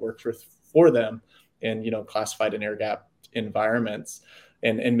solution that'll work for them in classified and air gap environments,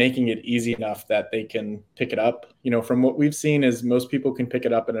 and making it easy enough that they can pick it up? From what we've seen is most people can pick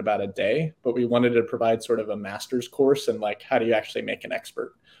it up in about a day, but we wanted to provide sort of a master's course and like how do you actually make an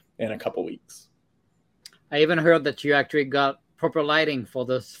expert in a couple weeks. I even heard that you actually got proper lighting for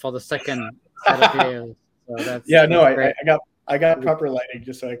the second set of videos. So that's yeah, no, great. I got proper lighting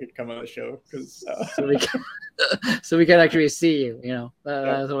just so I could come on the show, because so we can actually see you.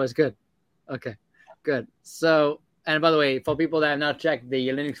 That's always good. Okay, good. So, and by the way, for people that have not checked the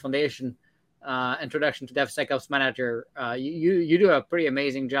Linux Foundation Introduction to DevSecOps Manager, you do a pretty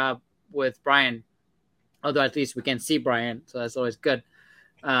amazing job with Brian. Although at least we can see Brian, so that's always good.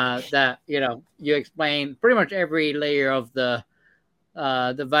 That you explain pretty much every layer of the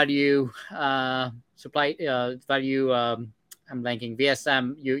value supply value. I'm blanking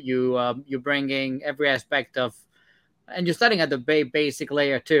VSM. You're bringing every aspect of, and you're starting at the basic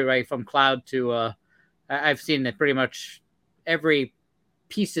layer too, right? From cloud to I've seen it pretty much every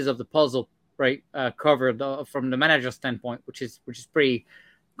pieces of the puzzle, right? Covered from the manager standpoint, which is pretty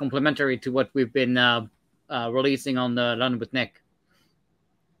complementary to what we've been releasing on the Learn with Nick.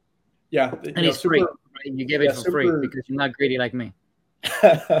 Yeah, and it's free. Right? You give it for free because you're not greedy like me.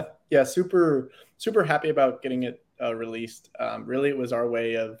 Yeah, super happy about getting it released. Really, it was our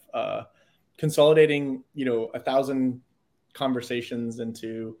way of consolidating 1,000 conversations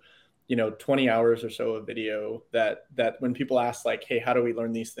into 20 hours or so of video, that when people ask like, hey, how do we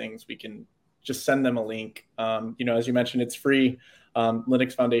learn these things, we can just send them a link. As you mentioned, it's free.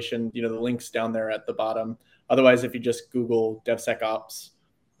 Linux Foundation, the link's down there at the bottom. Otherwise, if you just Google DevSecOps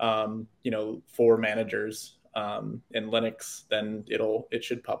for managers in Linux, then it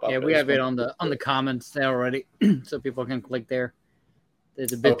should pop up. Yeah, we have it on the comments there already, so people can click there.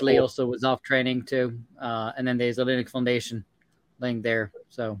 There's a Bitly also with off training too, and then there's a Linux Foundation link there.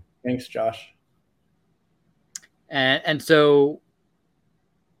 So thanks, Josh. And so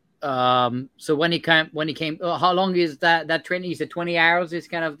when he came, how long is that training? You said 20 hours is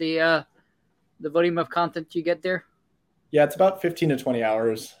kind of the volume of content you get there. Yeah, it's about 15 to 20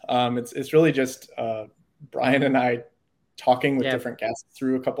 hours. It's really just Brian and I talking with different guests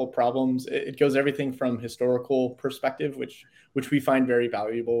through a couple of problems. It goes everything from historical perspective, which we find very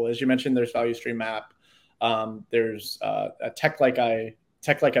valuable. As you mentioned, there's value stream map. There's a tech like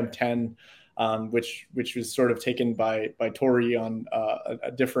I'm 10, which was sort of taken by Tori on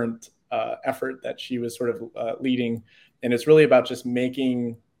a different effort that she was sort of leading. And it's really about just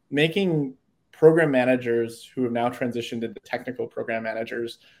making program managers who have now transitioned into technical program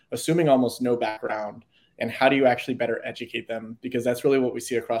managers, assuming almost no background, and how do you actually better educate them? Because that's really what we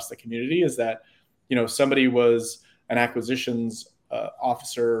see across the community, is that somebody was an acquisitions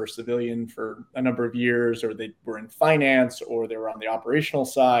officer or civilian for a number of years, or they were in finance, or they were on the operational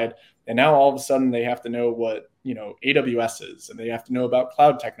side, and now all of a sudden they have to know what AWS is, and they have to know about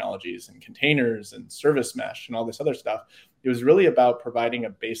cloud technologies and containers and service mesh and all this other stuff. It was really about providing a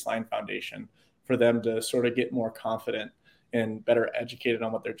baseline foundation for them to sort of get more confident and better educated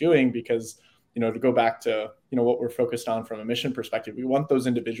on what they're doing. Because to go back to what we're focused on from a mission perspective, we want those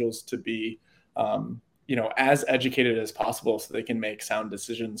individuals to be as educated as possible so they can make sound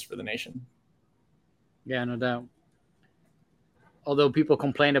decisions for the nation. Yeah, no doubt. Although people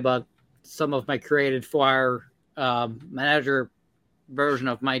complain about some of my created for our manager version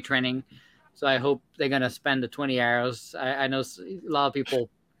of my training, so I hope they're gonna spend the 20 hours. I know a lot of people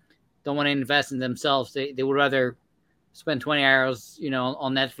don't want to invest in themselves. They would rather spend 20 hours,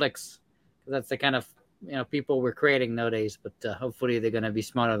 on Netflix. That's the kind of, people we're creating nowadays. But hopefully they're going to be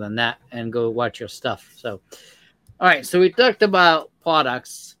smarter than that and go watch your stuff. So, all right. So we talked about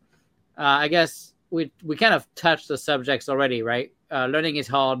products. I guess we kind of touched the subjects already, right? Learning is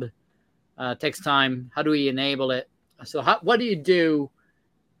hard, takes time. How do we enable it? So what do you do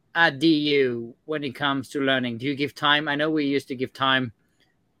at DU when it comes to learning? Do you give time? I know we used to give time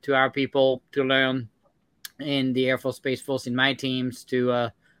to our people to learn in the Air Force Space Force in my teams to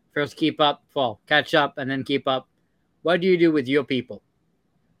first catch up and then keep up. What do you do with your people?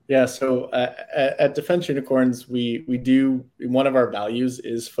 Yeah, so at Defense Unicorns, we do, one of our values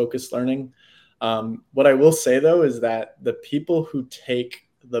is focused learning. What I will say though is that the people who take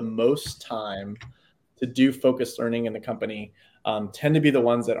the most time to do focused learning in the company tend to be the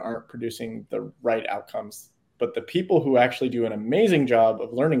ones that aren't producing the right outcomes. But the people who actually do an amazing job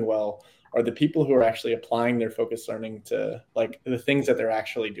of learning well are the people who are actually applying their focused learning to like the things that they're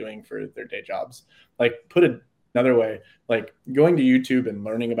actually doing for their day jobs. Like put it another way, like going to YouTube and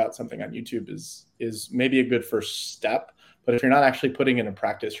learning about something on YouTube is maybe a good first step. But if you're not actually putting it in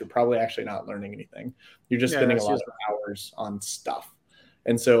practice, you're probably actually not learning anything. You're just spending a lot of hours on stuff.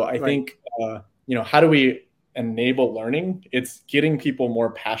 And so I think, how do we enable learning? It's getting people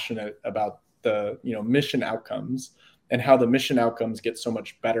more passionate about the, mission outcomes and how the mission outcomes get so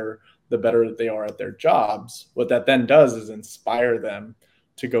much better the better they are at their jobs. What that then does is inspire them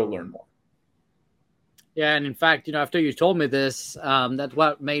to go learn more. Yeah, and in fact, after you told me this, that's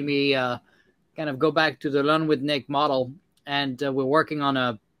what made me kind of go back to the Learn with Nick model. And we're working on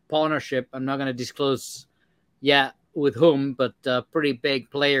a partnership. I'm not going to disclose yet with whom, but a pretty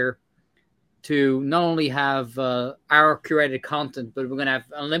big player to not only have our curated content, but we're going to have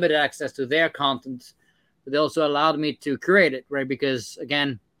unlimited access to their content. But they also allowed me to curate it, right? Because,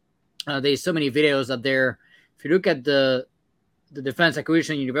 again, there's so many videos out there. If you look at the Defense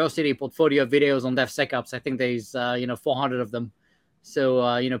Acquisition University portfolio of videos on DevSecOps, I think there's 400 of them.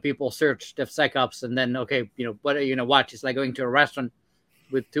 So people search DevSecOps and then what are you gonna watch? It's like going to a restaurant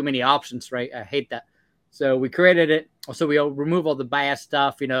with too many options, right? I hate that. So we created it. So we remove all the bias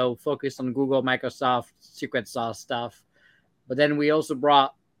stuff, focus on Google, Microsoft, secret sauce stuff. But then we also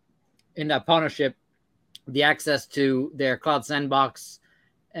brought in that partnership the access to their cloud sandbox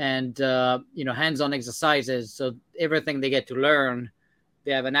and hands-on exercises. So everything they get to learn,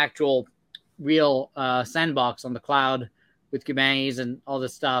 they have an actual real sandbox on the cloud with Kubernetes and all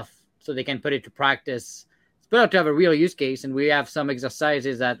this stuff, so they can put it to practice. It's better to have a real use case, and we have some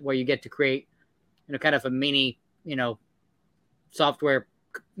exercises where you get to create, kind of a mini, software,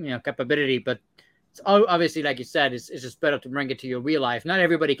 capability. But it's obviously, like you said, it's just better to bring it to your real life. Not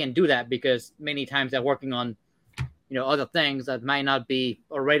everybody can do that because many times they're working on other things that might not be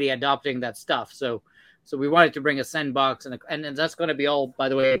already adopting that stuff. So we wanted to bring a sandbox, and that's going to be all, by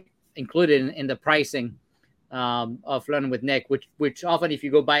the way, included in the pricing of Learn with Nick, which often, if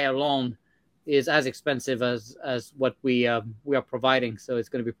you go buy alone, is as expensive as what we are providing. So it's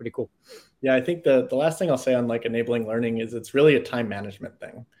going to be pretty cool. Yeah, I think the last thing I'll say on like enabling learning is it's really a time management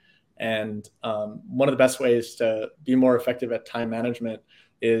thing. And one of the best ways to be more effective at time management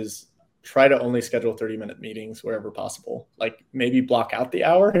is try to only schedule 30-minute meetings wherever possible. Like maybe block out the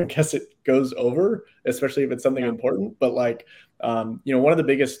hour in case it goes over, especially if it's something important. But like, one of the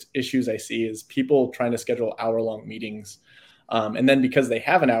biggest issues I see is people trying to schedule hour-long meetings. And then because they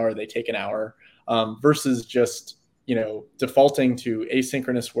have an hour, they take an hour versus just, defaulting to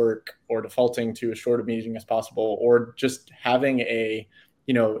asynchronous work or defaulting to as short a meeting as possible, or just having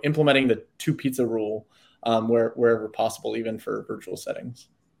implementing the 2 pizza rule wherever possible, even for virtual settings.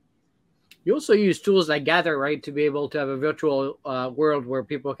 You also use tools like Gather, right, to be able to have a virtual world where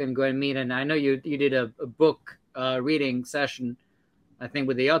people can go and meet. And I know you did a book reading session, I think,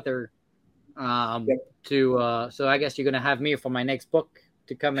 with the author. So I guess you're going to have me for my next book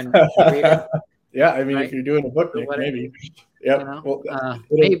to come and read it. Yeah, I mean, right? If you're doing a book, Nick, maybe. Yeah.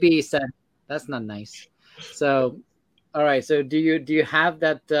 Maybe he said that's not nice. So, all right. So do you have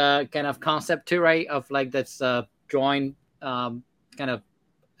that kind of concept too, right? Of like that's join kind of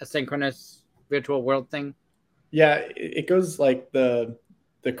asynchronous virtual world thing? Yeah, it goes like the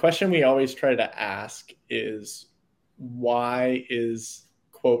question we always try to ask is, why is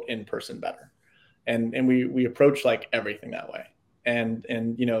quote in person better? And we approach like everything that way. And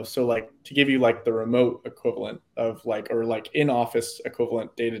so like to give you like the remote equivalent of like, or like in office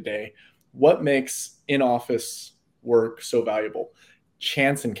equivalent day to day, what makes in office work so valuable?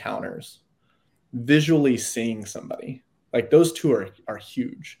 Chance encounters, visually seeing somebody, like those two are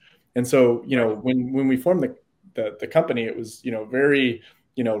huge. And so when we formed the company, it was very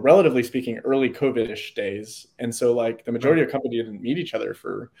relatively speaking, early COVID-ish days. And so like the majority of company didn't meet each other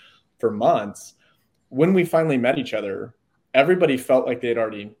for months. When we finally met each other, everybody felt like they had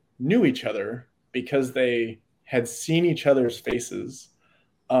already knew each other because they had seen each other's faces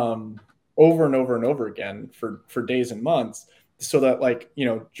over and over and over again for days and months. So that like,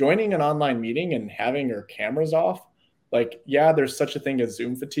 joining an online meeting and having your cameras off, like, yeah, there's such a thing as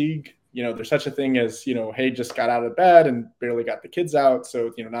Zoom fatigue. There's such a thing as, hey, just got out of bed and barely got the kids out.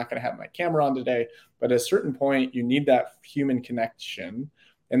 So, not going to have my camera on today. But at a certain point, you need that human connection.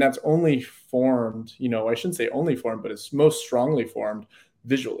 And that's only formed, I shouldn't say only formed, but it's most strongly formed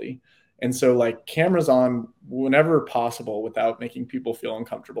visually. And so like cameras on whenever possible without making people feel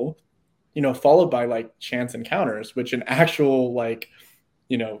uncomfortable, followed by like chance encounters, which an actual like,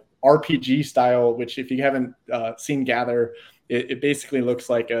 RPG style, which if you haven't seen Gather, it basically looks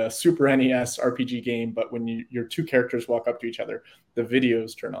like a Super NES RPG game, but when your two characters walk up to each other, the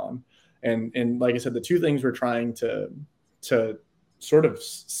videos turn on. And like I said, the two things we're trying to sort of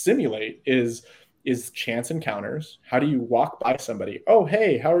simulate is chance encounters. How do you walk by somebody? Oh,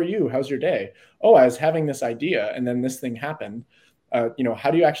 hey, how are you? How's your day? Oh, I was having this idea and then this thing happened. How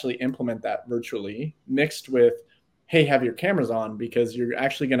do you actually implement that virtually mixed with, hey, have your cameras on, because you're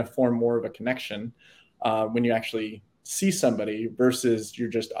actually going to form more of a connection when you actually see somebody versus you're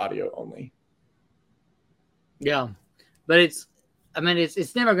just audio only. Yeah, but it's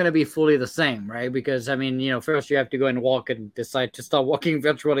never going to be fully the same, right? Because first you have to go and walk and decide to start walking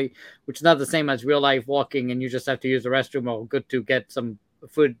virtually, which is not the same as real life walking, and you just have to use the restroom or good to get some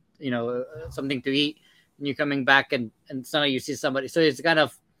food, something to eat, and you're coming back and suddenly you see somebody. So it's kind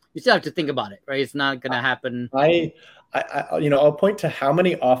of, you still have to think about it, right? It's not going to happen. I'll point to how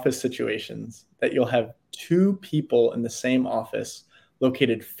many office situations that you'll have two people in the same office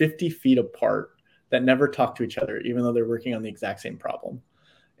located 50 feet apart that never talk to each other, even though they're working on the exact same problem.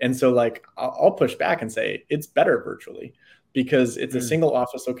 And so like, I'll push back and say it's better virtually because it's a single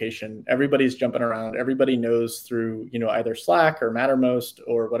office location. Everybody's jumping around. Everybody knows through, either Slack or Mattermost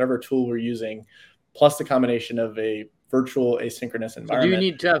or whatever tool we're using, plus the combination of a virtual asynchronous environment. So do you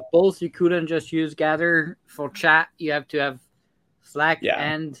need to have both? You couldn't just use Gather for chat. You have to have Slack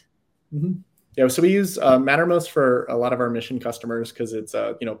and... Yeah, so we use Mattermost for a lot of our mission customers because it's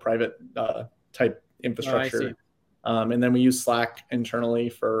a private type infrastructure. And then we use Slack internally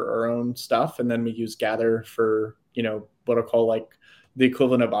for our own stuff. And then we use Gather for, what I call like the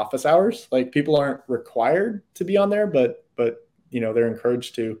equivalent of office hours. Like people aren't required to be on there, but they're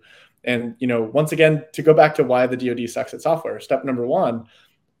encouraged to. And, once again, to go back to why the DoD sucks at software, step number one,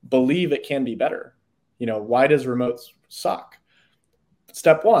 believe it can be better. Why does remote suck?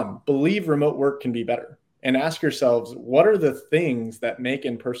 Step one, believe remote work can be better. And ask yourselves, what are the things that make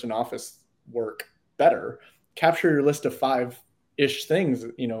in-person office work better? Capture your list of 5-ish things,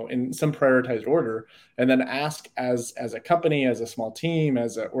 in some prioritized order, and then ask as a company, as a small team,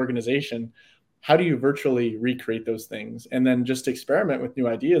 as an organization, how do you virtually recreate those things? And then just experiment with new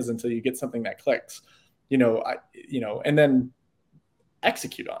ideas until you get something that clicks, and then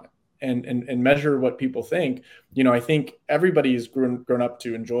execute on it and measure what people think. I think everybody's grown up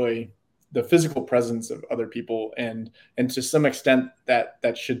to enjoy the physical presence of other people, and to some extent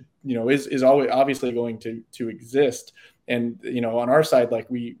that should, is always obviously going to exist. And, on our side, like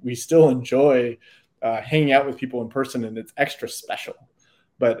we still enjoy hanging out with people in person, and it's extra special.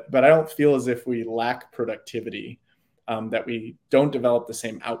 But I don't feel as if we lack productivity, that we don't develop the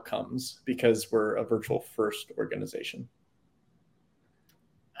same outcomes because we're a virtual first organization.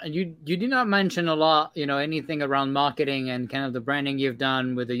 You did not mention a lot, anything around marketing and kind of the branding you've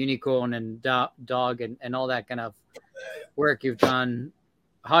done with the unicorn and dog and all that kind of work you've done.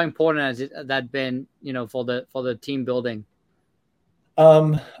 How important has that been, for the team building?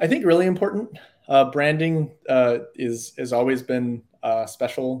 I think really important. Branding has always been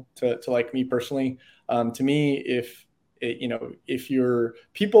special to like me personally. To me, if you're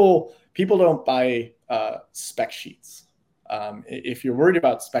people don't buy spec sheets. If you're worried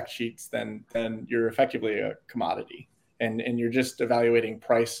about spec sheets, then you're effectively a commodity, and you're just evaluating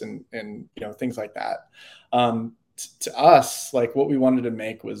price and things like that. To us, like what we wanted to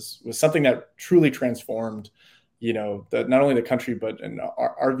make was something that truly transformed, not only the country but in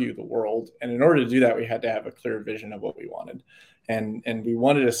our view of the world. And in order to do that, we had to have a clear vision of what we wanted, and we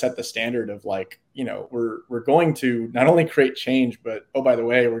wanted to set the standard of like, we're going to not only create change, but oh, by the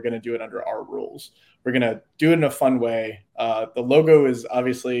way, we're going to do it under our rules. We're going to do it in a fun way. The logo is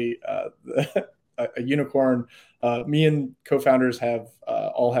obviously a unicorn. Me and co-founders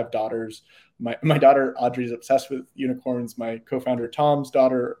all have daughters. My daughter Audrey is obsessed with unicorns. My co-founder Tom's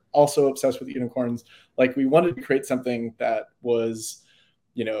daughter also obsessed with unicorns. Like we wanted to create something that was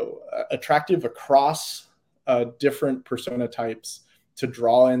attractive across different persona types to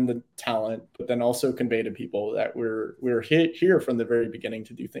draw in the talent, but then also convey to people that we're here from the very beginning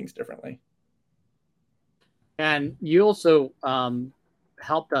to do things differently. And you also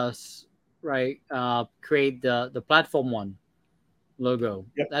helped us, right, create the Platform One logo.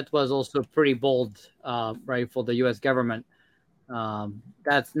 Yep. That was also pretty bold, right, for the U.S. government.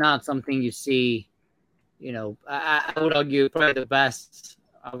 That's not something you see. I would argue probably the best.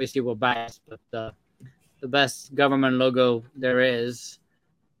 Obviously, we're biased, but the best government logo there is.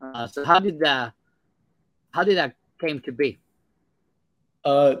 So how did that came to be?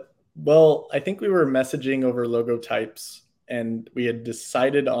 Well, I think we were messaging over logo types, and we had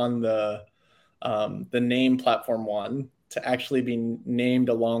decided on the name Platform One to actually be named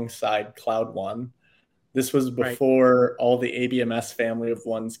alongside Cloud One. This was Right. before all the ABMS family of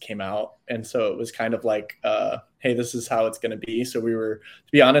ones came out. And so it was kind of like, hey, this is how it's going to be. So we were,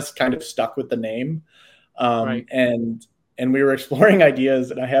 to be honest, kind of stuck with the name. Right. And we were exploring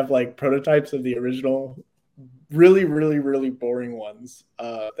ideas, and I have like prototypes of the original really, really, really boring ones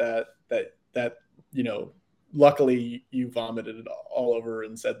that luckily you vomited it all over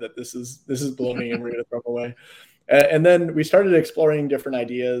and said that this is baloney and we're going to throw them away. And then we started exploring different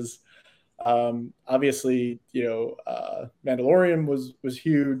ideas. Obviously, Mandalorian was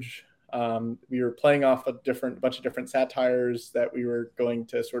huge. We were playing off a bunch of different satires that we were going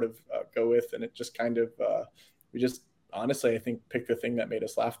to sort of go with, and it just kind of we just honestly, I think, picked the thing that made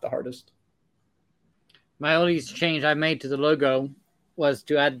us laugh the hardest. My only change I made to the logo was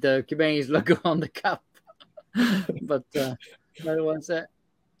to add the Kubernetes logo on the cup. But once that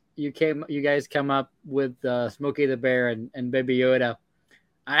you guys come up with Smokey the Bear and Baby Yoda,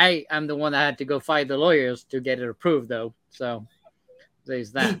 I am the one that had to go fight the lawyers to get it approved, though. So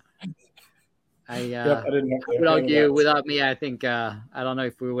there's that. I would argue without me, I think I don't know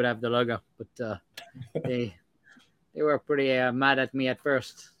if we would have the logo, but they were pretty mad at me at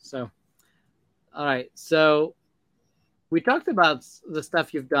first. So all right, so we talked about the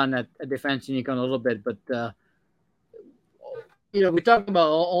stuff you've done at Defense Unicorn a little bit, but we talked about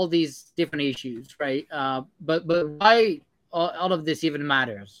all these different issues, right? But why all of this even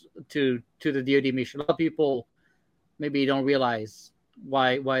matters to the DoD mission? A lot of people maybe don't realize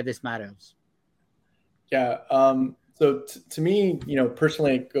why this matters. Yeah. So to me,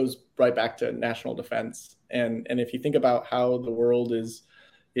 personally, it goes right back to national defense, and if you think about how the world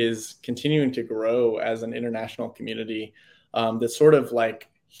is continuing to grow as an international community, this sort of like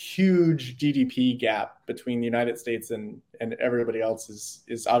huge GDP gap between the United States and everybody else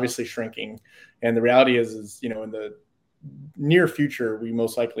is obviously shrinking. And the reality is in the near future, we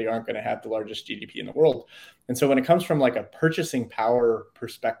most likely aren't going to have the largest GDP in the world. And so when it comes from like a purchasing power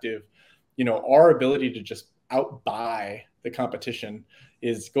perspective, our ability to just outbuy the competition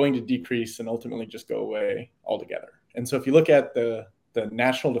is going to decrease and ultimately just go away altogether. And so if you look at the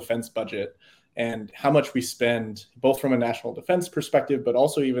national defense budget and how much we spend, both from a national defense perspective, but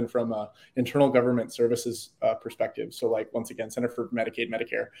also even from a internal government services perspective. So like, once again, Center for Medicaid,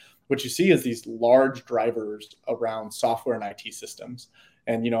 Medicare, what you see is these large drivers around software and IT systems.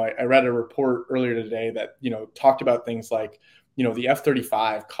 And, I read a report earlier today that, talked about things like, the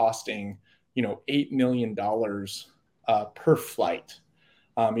F-35 costing, $8 million per flight,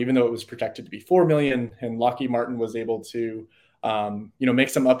 even though it was projected to be 4 million, and Lockheed Martin was able to make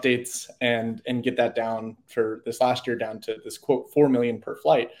some updates and get that down for this last year down to this quote 4 million per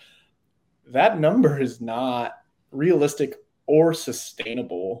flight. That number is not realistic or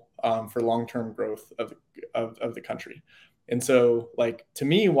sustainable for long-term growth of the country. And so, like, to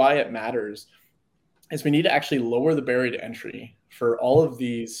me, why it matters is we need to actually lower the barrier to entry for all of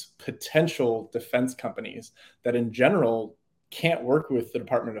these potential defense companies that in general can't work with the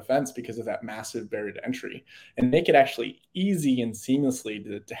Department of Defense because of that massive barrier to entry, and make it actually easy and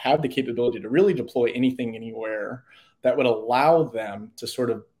seamlessly to have the capability to really deploy anything, anywhere, that would allow them to sort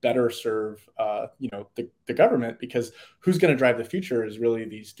of better serve, the government, because who's going to drive the future is really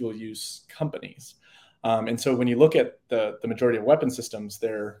these dual use companies. And so when you look at the majority of weapon systems,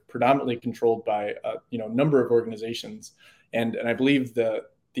 they're predominantly controlled by a number of organizations. And I believe the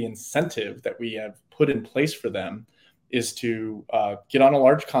incentive that we have put in place for them is to get on a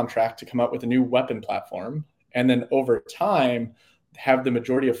large contract to come up with a new weapon platform, and then over time have the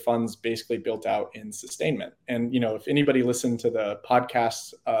majority of funds basically built out in sustainment. And if anybody listened to the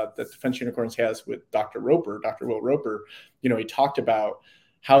podcast that Defense Unicorns has with Dr. Will Roper, he talked about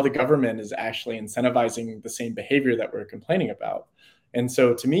how the government is actually incentivizing the same behavior that we're complaining about. And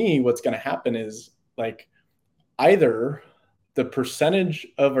so to me, what's going to happen is, like, either the percentage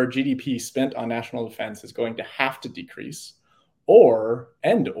of our GDP spent on national defense is going to have to decrease,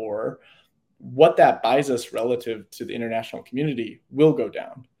 or what that buys us relative to the international community will go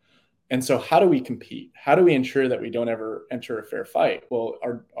down. And so how do we compete? How do we ensure that we don't ever enter a fair fight? Well,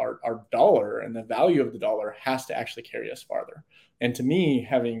 our dollar and the value of the dollar has to actually carry us farther. And to me,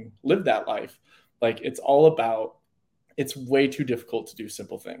 having lived that life, like it's all about, it's way too difficult to do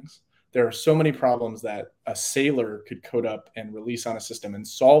simple things. There are so many problems that a sailor could code up and release on a system and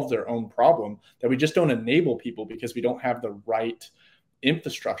solve their own problem that we just don't enable people because we don't have the right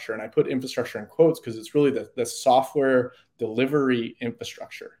infrastructure. And I put infrastructure in quotes because it's really the software delivery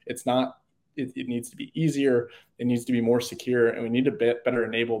infrastructure. It's not, it needs to be easier. It needs to be more secure. And we need to better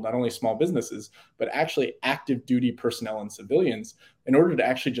enable not only small businesses, but actually active duty personnel and civilians in order to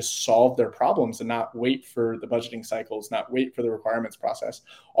actually just solve their problems and not wait for the budgeting cycles, not wait for the requirements process.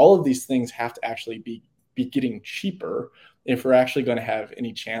 All of these things have to actually be getting cheaper if we're actually going to have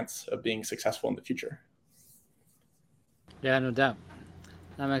any chance of being successful in the future. Yeah, no doubt.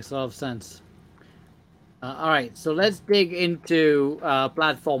 That makes a lot of sense. All right, so let's dig into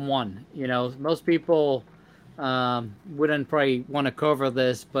Platform One. You know, most people wouldn't probably want to cover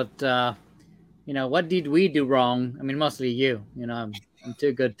this, but you know, what did we do wrong? I mean, mostly you. You know, I'm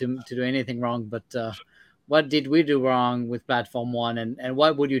too good to do anything wrong, but what did we do wrong with Platform One, and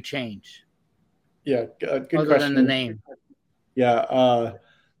what would you change? Yeah, good other question. than the name. Yeah,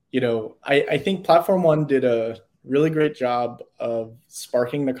 you know, I think Platform One did a really great job of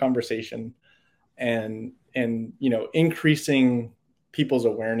sparking the conversation and you know, increasing people's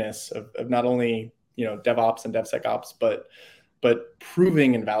awareness of not only, you know, DevOps and DevSecOps, but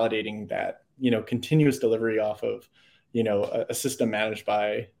proving and validating that, you know, continuous delivery off of, you know, a system managed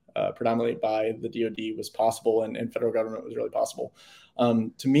by predominantly by the DoD was possible, and federal government was really possible.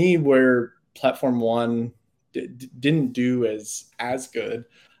 To me, where Platform One didn't do as good,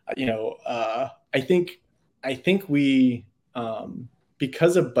 you know, I think we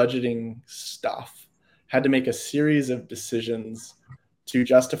because of budgeting stuff, had to make a series of decisions to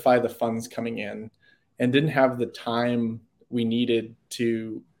justify the funds coming in and didn't have the time we needed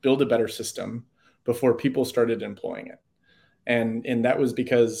to build a better system before people started employing it. And that was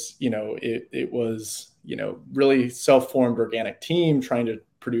because, you know, it was, you know, really self-formed organic team trying to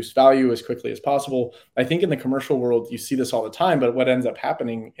produce value as quickly as possible. I think in the commercial world, you see this all the time, but what ends up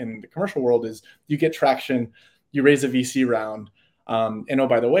happening in the commercial world is you get traction, you raise a VC round, and oh,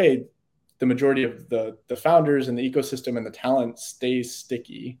 by the way, the majority of the founders and the ecosystem and the talent stays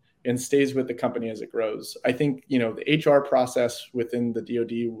sticky and stays with the company as it grows. I think, you know, the HR process within the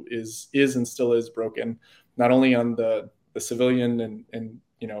DoD is and still is broken, not only on the civilian and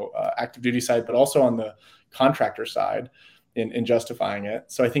you know, active duty side, but also on the contractor side in justifying it.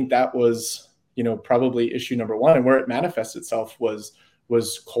 So I think that was, you know, probably issue number one. And where it manifests itself was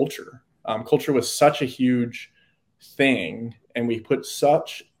culture. Culture was such a huge thing, and we put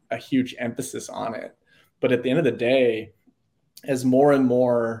such a huge emphasis on it. But at the end of the day, as more and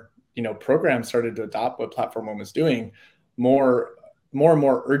more, you know, programs started to adopt what Platform One was doing, more and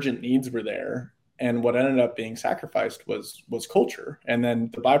more urgent needs were there. And what ended up being sacrificed was culture. And then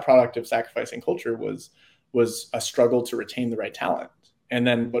the byproduct of sacrificing culture was a struggle to retain the right talent. And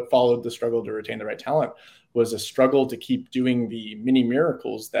then what followed the struggle to retain the right talent was a struggle to keep doing the mini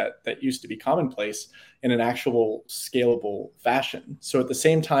miracles that used to be commonplace in an actual scalable fashion. So at the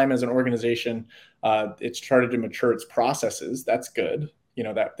same time as an organization, it's started to mature its processes. That's good. You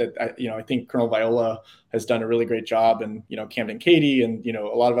know, you know, I think Colonel Viola has done a really great job, and, you know, Camden Cady and, you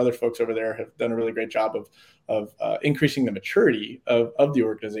know, a lot of other folks over there have done a really great job of increasing the maturity of the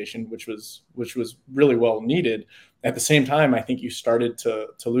organization, which was really well needed. At the same time, I think you started to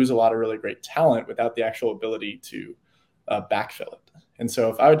lose a lot of really great talent without the actual ability to backfill it. And so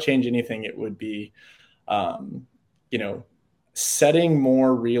if I would change anything, it would be, you know, setting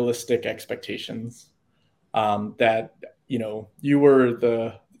more realistic expectations, that, you know, you were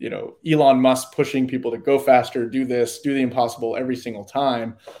the, you know, Elon Musk pushing people to go faster, do this, do the impossible every single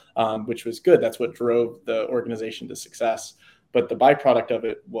time, which was good. That's what drove the organization to success. But the byproduct of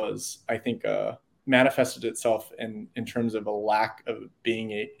it was, I think, manifested itself in terms of a lack of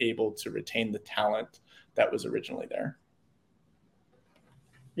being able to retain the talent that was originally there.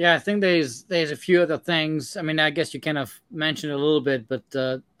 Yeah, I think there's a few other things. I mean, I guess you kind of mentioned a little bit, but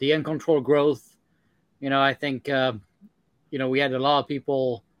the uncontrolled growth, you know, I think, you know, we had a lot of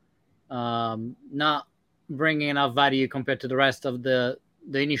people not bringing enough value compared to the rest of the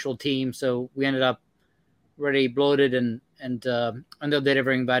initial team. So we ended up really bloated and under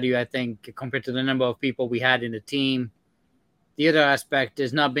delivering value, I think, compared to the number of people we had in the team. The other aspect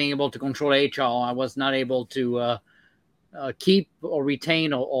is not being able to control HR. I was not able to keep or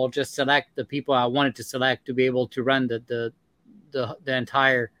retain or just select the people I wanted to select to be able to run the the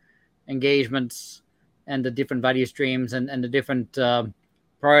entire engagements and the different value streams and the different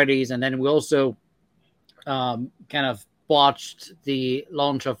priorities. And then we also kind of botched the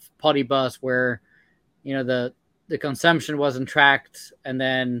launch of Podibus, where the consumption wasn't tracked, and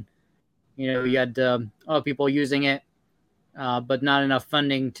then you had other people using it, but not enough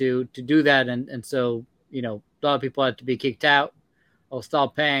funding to do that, and so a lot of people had to be kicked out or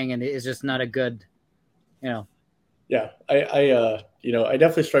stop paying, and it's just not a good. Yeah, I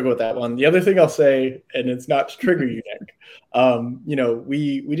definitely struggle with that one. The other thing I'll say, and it's not to trigger you, Nick,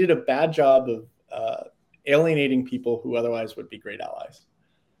 we did a bad job of alienating people who otherwise would be great allies.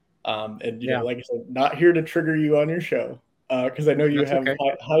 Like I said, not here to trigger you on your show, because I know you have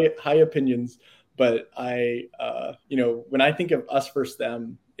high opinions. But when I think of us versus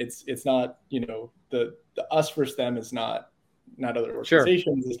them, it's not, the us versus them is not other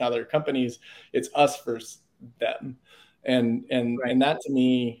organizations, it's not other companies, it's us versus them, and that to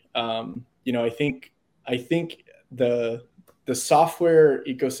me, I think the software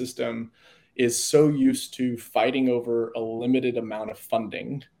ecosystem is so used to fighting over a limited amount of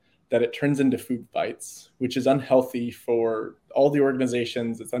funding that it turns into food fights, which is unhealthy for all the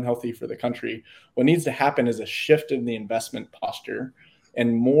organizations. It's unhealthy for the country. What needs to happen is a shift in the investment posture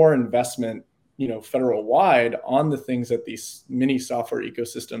and more investment, federal wide on the things that these mini software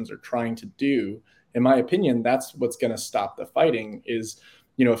ecosystems are trying to do. In my opinion, that's what's going to stop the fighting is,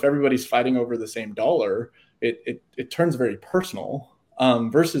 if everybody's fighting over the same dollar, it turns very personal,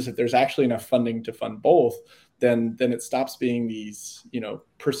 versus if there's actually enough funding to fund both, then it stops being these,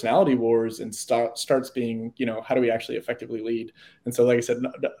 personality wars and starts being, how do we actually effectively lead? And so, like I said,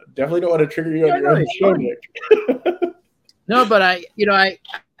 definitely don't want to trigger you on your own show, Nick. No, but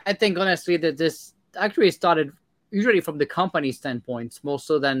I think honestly that this actually started usually from the company standpoints more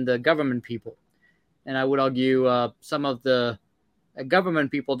so than the government people. And I would argue some of the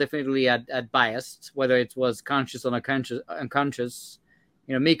government people definitely had biased, whether it was conscious or unconscious.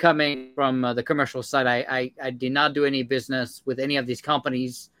 Me coming from the commercial side, I did not do any business with any of these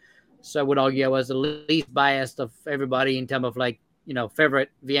companies. So I would argue I was the least biased of everybody in terms of favorite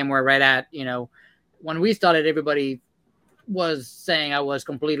VMware, Red Hat. When we started, everybody was saying I was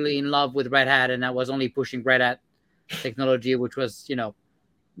completely in love with Red Hat and I was only pushing Red Hat technology, which was,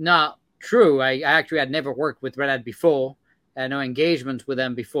 not true. I actually had never worked with Red Hat before. I had no engagement with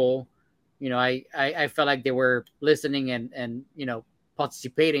them before. I felt like they were listening and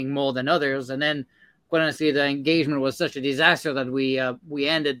participating more than others. And then, quite honestly, the engagement was such a disaster that we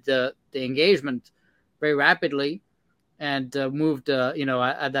ended the engagement very rapidly and moved,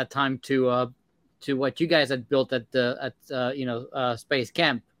 at that time to what you guys had built at Space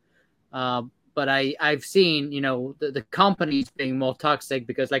Camp. But I've seen, the companies being more toxic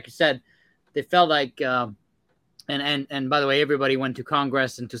because, like you said, they felt like, and by the way, everybody went to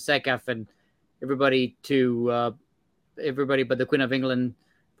Congress and to SecF, and everybody but the Queen of England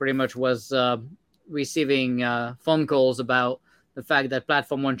pretty much was receiving phone calls about the fact that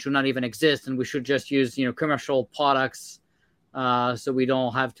Platform One should not even exist, and we should just use commercial products, so we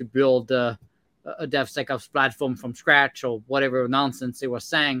don't have to build a DevSecOps platform from scratch or whatever nonsense they were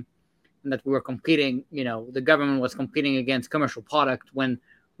saying, and that we were competing. The government was competing against commercial product when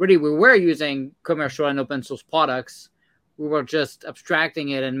really we were using commercial and open source products. We were just abstracting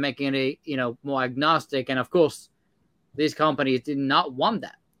it and making it more agnostic, and of course, these companies did not want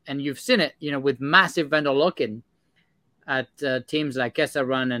that. And you've seen it, with massive vendor lock-in at teams like Kessa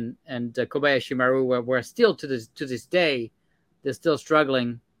and Kobayashi Maru, where still to this day, they're still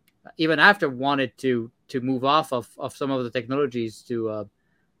struggling, even after wanted to move off of some of the technologies.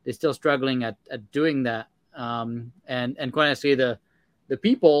 They're still struggling at doing that. And quite honestly, the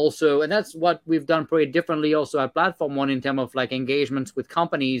people also, and that's what we've done pretty differently also at Platform One in terms of engagements with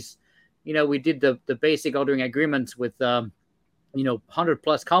companies. We did the basic ordering agreements with, 100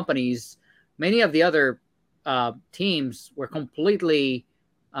 plus companies. Many of the other teams were completely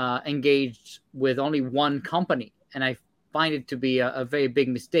engaged with only one company. And I find it to be a very big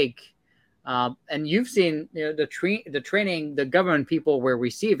mistake. And you've seen the training the government people were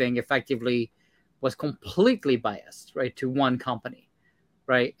receiving effectively was completely biased, right, to one company,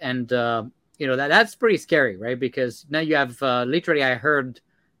 right? And, that's pretty scary, right? Because now you have literally, I heard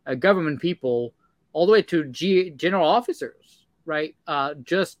government people all the way to general officers, right?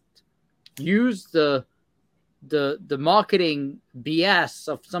 Just use the marketing BS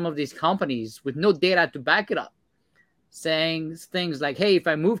of some of these companies with no data to back it up, saying things like, hey, if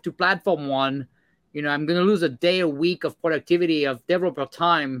I move to Platform One, I'm going to lose a day a week of productivity of developer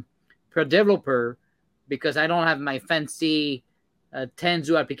time per developer because I don't have my fancy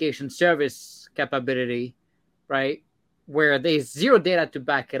Tanzu application service capability, right? where there's zero data to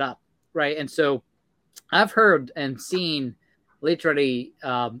back it up, right? And so I've heard and seen literally,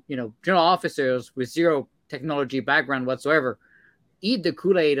 general officers with zero technology background whatsoever eat the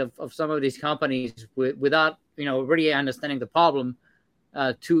Kool-Aid of some of these companies without, really understanding the problem.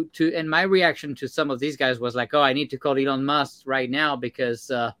 And my reaction to some of these guys was like, oh, I need to call Elon Musk right now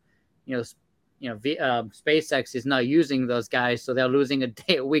because, SpaceX is not using those guys, so they're losing a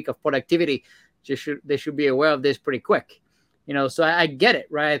day a week of productivity. They should be aware of this pretty quick. So I get it,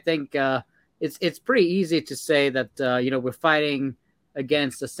 right? I think it's pretty easy to say that we're fighting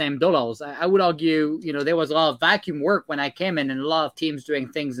against the same dollars. I would argue, there was a lot of vacuum work when I came in, and a lot of teams doing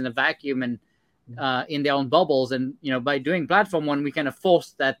things in a vacuum and in their own bubbles. And by doing Platform One, we kind of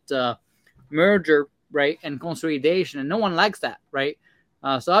forced that merger, right, and consolidation, and no one likes that, right?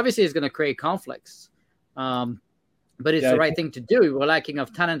 So obviously, it's going to create conflicts. But it's the right thing to do. We're lacking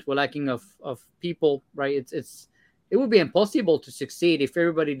of talent. We're lacking of people, right? It would be impossible to succeed if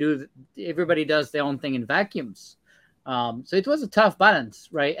everybody does their own thing in vacuums. So it was a tough balance,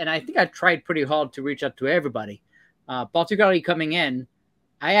 right? And I think I tried pretty hard to reach out to everybody, particularly coming in.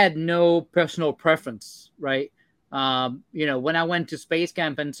 I had no personal preference, right? When I went to Space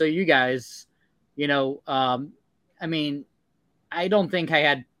Camp, and so you guys, I don't think I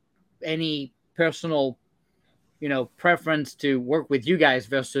had any personal, preference to work with you guys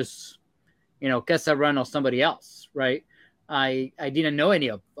versus, Kessel Run or somebody else, right? I didn't know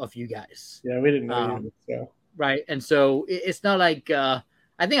any of you guys. Yeah, we didn't know you. So. Right. And so it's not like I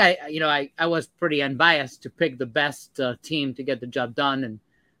think I was pretty unbiased to pick the best team to get the job done.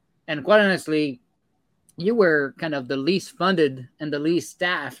 And quite honestly, you were kind of the least funded and the least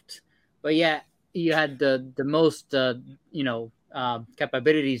staffed, but yet you had the most,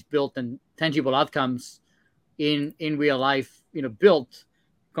 capabilities built and tangible outcomes in real life, built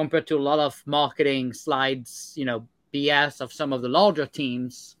compared to a lot of marketing slides, BS of some of the larger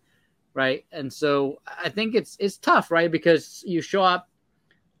teams. Right. And so I think it's tough, right? Because you show up,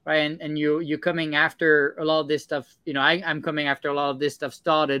 right, and you're coming after a lot of this stuff. I'm coming after a lot of this stuff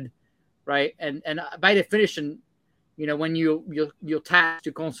started, right? And by definition, when you're tasked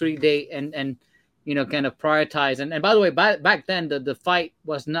to consolidate and kind of prioritize. And by the way, back then the fight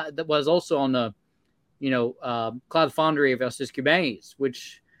was also on the Cloud Foundry versus Kubernetes,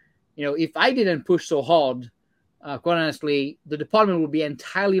 which if I didn't push so hard. Quite honestly, the department would be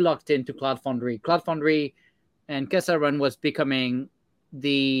entirely locked into Cloud Foundry. Cloud Foundry and Kessel Run was becoming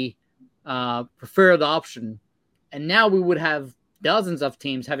the preferred option. And now we would have dozens of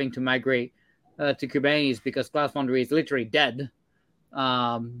teams having to migrate to Kubernetes because Cloud Foundry is literally dead.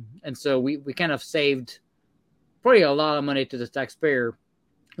 And so we kind of saved probably a lot of money to the taxpayer,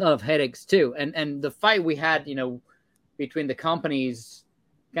 a lot of headaches too. And the fight we had, between the companies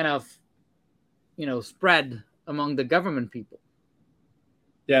kind of, spread among the government people.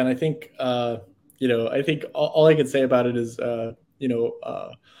 Yeah, and I think I think all I can say about it is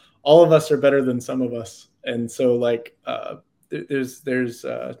all of us are better than some of us, and so there's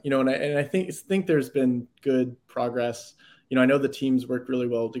and I think there's been good progress. I know the teams worked really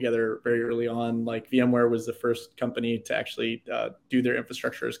well together very early on. Like VMware was the first company to actually do their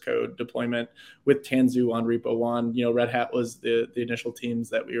infrastructure as code deployment with Tanzu on Repo One. Red Hat was the initial teams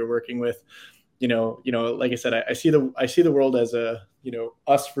that we were working with. Like I said, I see the world as a,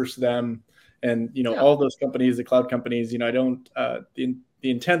 us versus them, and, all those companies, the cloud companies, I don't, the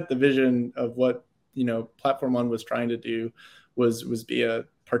intent, the vision of what, Platform One was trying to do was be a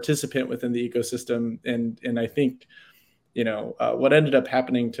participant within the ecosystem. And I think, what ended up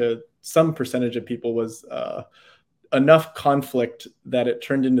happening to some percentage of people was enough conflict that it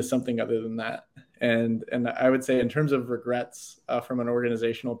turned into something other than that. And I would say in terms of regrets from an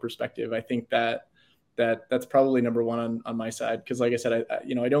organizational perspective, I think that's probably number one on my side. Because like I said,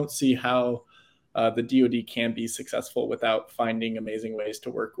 I don't see how the DoD can be successful without finding amazing ways to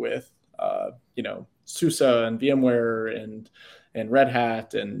work with, SUSE and VMware and Red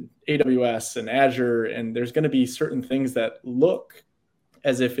Hat and AWS and Azure. And there's going to be certain things that look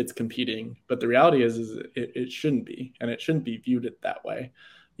as if it's competing, but the reality is it shouldn't be, and it shouldn't be viewed it that way.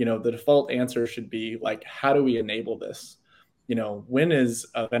 The default answer should be like, how do we enable this? When is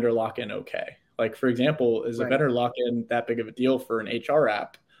a vendor lock-in okay? Like, for example, is a vendor lock-in that big of a deal for an HR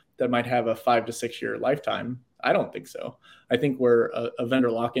app that might have a 5 to 6 year lifetime? I don't think so. I think where a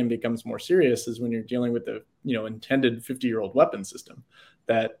vendor lock-in becomes more serious is when you're dealing with the intended 50-year-old weapon system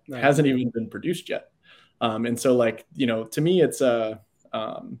that hasn't even been produced yet. And so to me, it's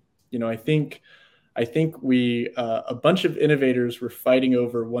I think we a bunch of innovators were fighting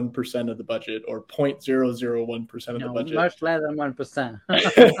over 1% of the budget, or 0.001% of the budget, much less than 1%.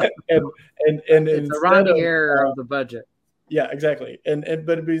 and it's a round year of the budget. Yeah, exactly.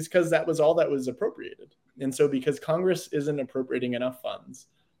 But it was because that was all that was appropriated. And so because Congress isn't appropriating enough funds,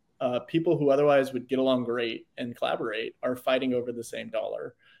 people who otherwise would get along great and collaborate are fighting over the same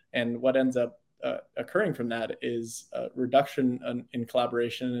dollar. And what ends up occurring from that is reduction in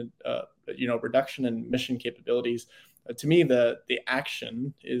collaboration, reduction in mission capabilities. To me, the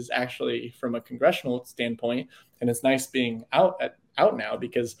action is actually from a congressional standpoint, and it's nice being out now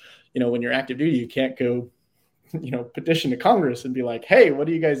because when you're active duty, you can't go petition to Congress and be like, hey, what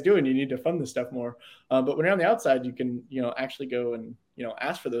are you guys doing? You need to fund this stuff more. But when you're on the outside, you can, actually go and,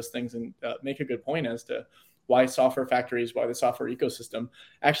 ask for those things and make a good point as to why software factories, why the software ecosystem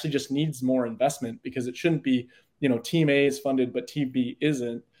actually just needs more investment, because it shouldn't be, team A is funded, but team B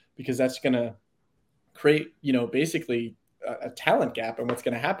isn't, because that's going to create, basically a talent gap. And what's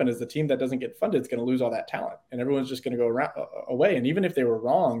going to happen is the team that doesn't get funded is going to lose all that talent, and everyone's just going to go away. And even if they were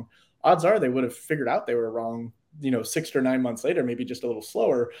wrong, odds are they would have figured out they were wrong 6 or 9 months later, maybe just a little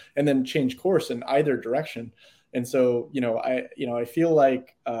slower, and then change course in either direction. And so, I feel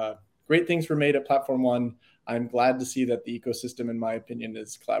like great things were made at Platform One. I'm glad to see that the ecosystem, in my opinion,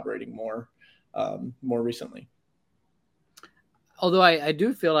 is collaborating more recently. Although I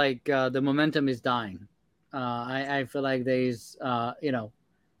do feel like the momentum is dying. I feel like there's a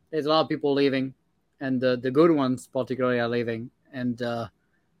lot of people leaving, and the good ones particularly are leaving. And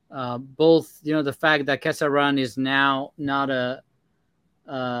both, the fact that Kessa-Run is now not a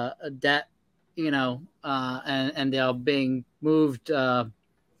debt, and they are being moved, a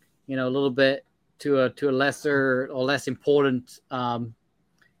little bit to a lesser or less important kind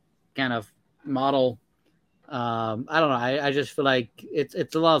of model. I don't know. I just feel like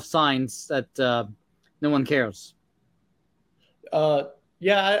it's a lot of signs that no one cares.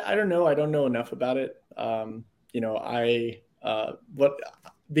 Yeah, I don't know. I don't know enough about it.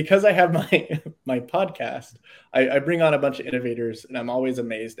 Because I have my podcast, I bring on a bunch of innovators, and I'm always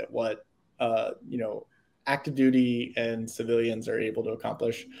amazed at what active duty and civilians are able to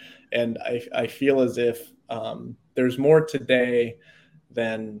accomplish. And I feel as if there's more today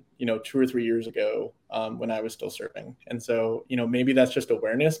than 2 or 3 years ago when I was still serving. And so maybe that's just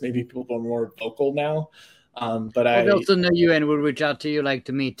awareness. Maybe people are more vocal now. But well, they'll still know you and will reach out to you, like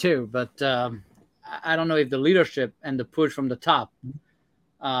to me too. But I don't know if the leadership and the push from the top.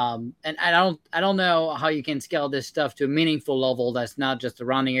 And I don't know how you can scale this stuff to a meaningful level that's not just a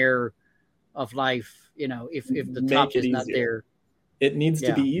rounding error of life. If the top is not there, it needs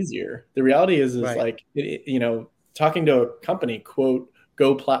to be easier. The reality is right. Like talking to a company, quote,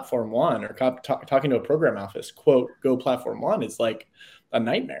 go Platform One, or talking to a program office, quote, go Platform One, is like a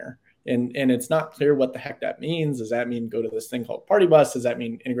nightmare. And it's not clear what the heck that means. Does that mean go to this thing called Party Bus? Does that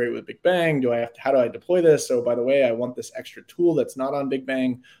mean integrate with Big Bang? How do I deploy this? So by the way, I want this extra tool that's not on Big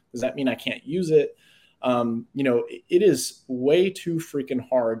Bang. Does that mean I can't use it? It is way too freaking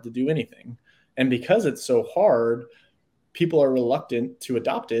hard to do anything. And because it's so hard, people are reluctant to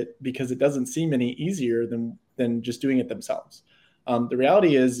adopt it because it doesn't seem any easier than just doing it themselves. The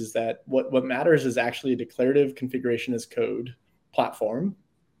reality is that what matters is actually a declarative configuration as code platform.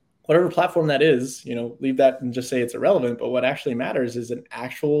 Whatever platform that is, leave that and just say it's irrelevant. But what actually matters is an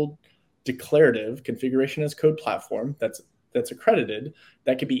actual declarative configuration as code platform that's accredited,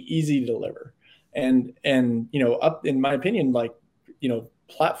 that could be easy to deliver. And up in my opinion, like,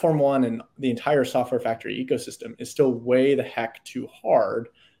 Platform One and the entire software factory ecosystem is still way the heck too hard.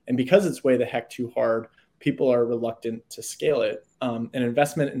 And because it's way the heck too hard, people are reluctant to scale it. An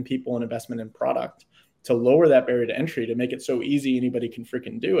investment in people and investment in product to lower that barrier to entry, to make it so easy anybody can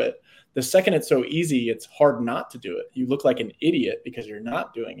freaking do it. The second it's so easy, it's hard not to do it. You look like an idiot because you're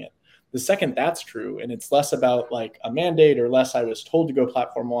not doing it. The second that's true, and it's less about like a mandate or less I was told to go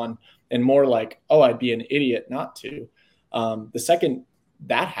Platform One, and more like, oh, I'd be an idiot not to. The second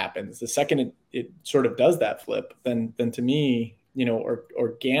that happens, the second it sort of does that flip, then to me,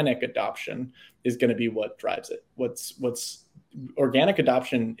 organic adoption is going to be what drives it. What's organic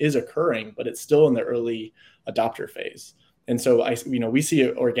adoption is occurring, but it's still in the early adopter phase. And so we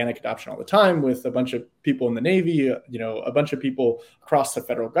see organic adoption all the time with a bunch of people in the Navy, a bunch of people across the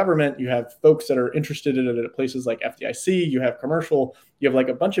federal government. You have folks that are interested in it at places like FDIC. You have commercial. You have like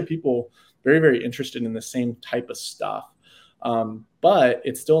a bunch of people very, very interested in the same type of stuff. But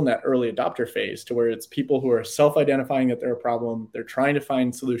it's still in that early adopter phase, to where it's people who are self-identifying that they're a problem. They're trying to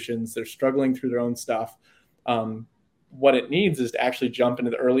find solutions. They're struggling through their own stuff. What it needs is to actually jump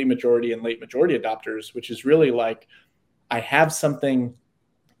into the early majority and late majority adopters, which is really like, I have something,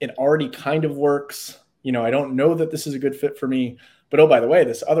 it already kind of works. I don't know that this is a good fit for me, but oh, by the way,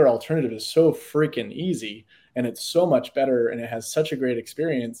 this other alternative is so freaking easy, and it's so much better, and it has such a great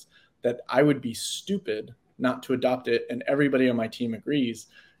experience that I would be stupid not to adopt it, and everybody on my team agrees,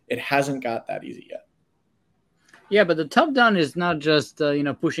 it hasn't got that easy yet. Yeah, but the top down is not just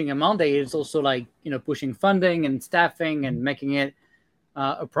pushing a mandate. It's also like pushing funding and staffing and making it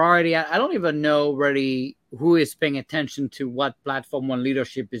a priority. I don't even know really who is paying attention to what Platform One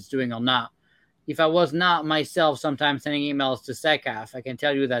leadership is doing or not. If I was not myself sometimes sending emails to SecCaf, I can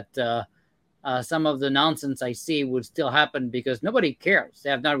tell you that some of the nonsense I see would still happen because nobody cares. They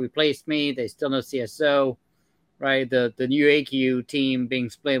have not replaced me. They still no CSO, right? The new AQ team being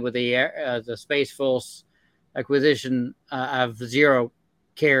split with the Space Force acquisition have zero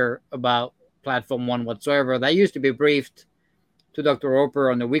care about Platform One whatsoever. That used to be briefed to Dr.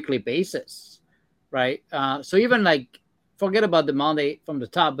 Roper on a weekly basis, right? So even like, forget about the mandate from the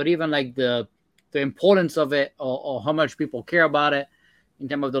top, but even like the importance of it or how much people care about it in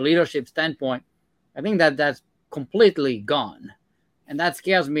terms of the leadership standpoint, I think that that's completely gone. And that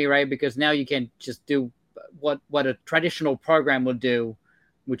scares me, right? Because now you can just do what a traditional program would do,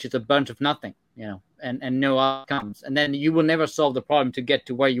 which is a bunch of nothing, and no outcomes. And then you will never solve the problem to get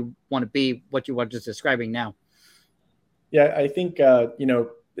to where you want to be, what you were just describing now. Yeah, I think,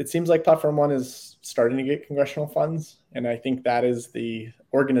 it seems like Platform One is starting to get congressional funds. And I think that is the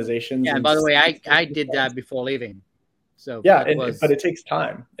organizations. Yeah, and by the way, I did that before leaving. So yeah, but it takes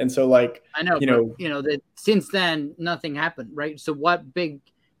time. And so like, I know, that since then, nothing happened, right? So what big,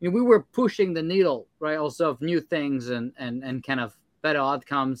 we were pushing the needle, right? Also of new things and kind of better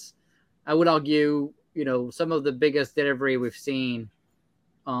outcomes. I would argue, some of the biggest delivery we've seen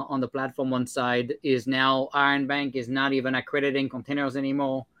on the Platform One side is now Iron Bank is not even accrediting containers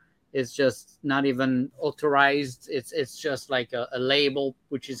anymore. It's just not even authorized. It's just like a label,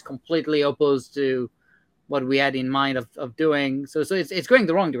 which is completely opposed to what we had in mind of doing. So it's going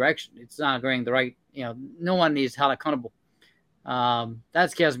the wrong direction. It's not going the right, no one is held accountable.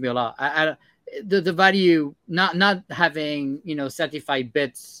 That scares me a lot. The value, not having, certified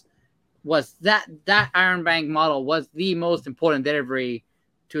bits was that Iron Bank model was the most important delivery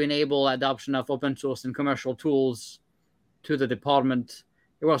to enable adoption of open source and commercial tools to the department.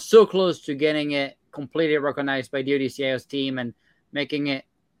 It was so close to getting it completely recognized by DoD CIO's team and making it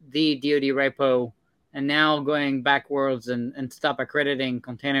the DoD repo, and now going backwards and stop accrediting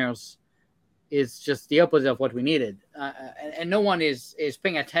containers is just the opposite of what we needed. And no one is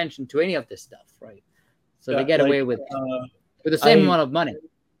paying attention to any of this stuff, right? So they get away with the same amount of money.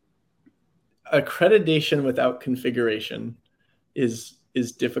 Accreditation without configuration is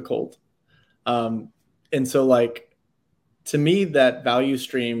difficult. And so like, to me, that value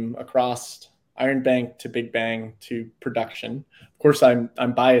stream across Iron Bank to Big Bang to production, of course, I'm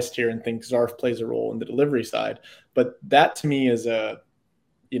biased here and think Xarf plays a role in the delivery side, but that to me is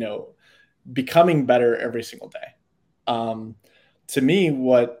becoming better every single day. To me,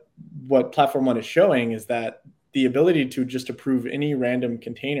 what Platform One is showing is that the ability to just approve any random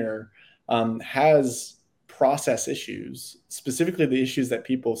container has process issues, specifically the issues that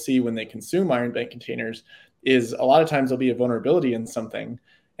people see when they consume Iron Bank containers is a lot of times there'll be a vulnerability in something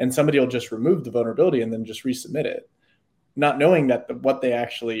and somebody will just remove the vulnerability and then just resubmit it, not knowing that what they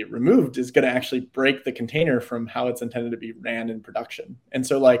actually removed is going to actually break the container from how it's intended to be ran in production. And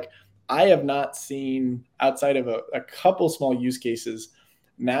so like, I have not seen, outside of a couple small use cases,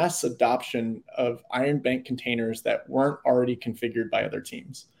 mass adoption of Iron Bank containers that weren't already configured by other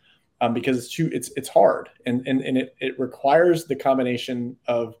teams. Because it's hard and it requires the combination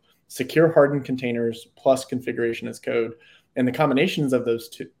of secure hardened containers plus configuration as code, and the combinations of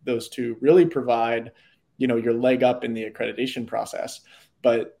those two really provide your leg up in the accreditation process.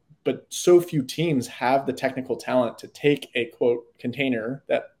 But so few teams have the technical talent to take a quote container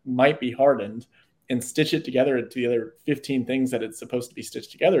that might be hardened and stitch it together to the other 15 things that it's supposed to be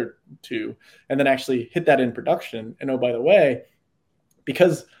stitched together to, and then actually hit that in production. And oh, by the way,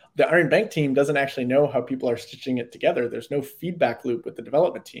 because the Iron Bank team doesn't actually know how people are stitching it together, there's no feedback loop with the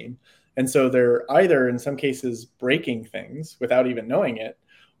development team. And so they're either, in some cases, breaking things without even knowing it,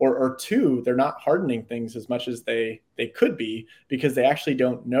 or two, they're not hardening things as much as they could be because they actually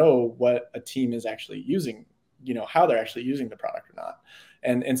don't know what a team is actually using, how they're actually using the product or not.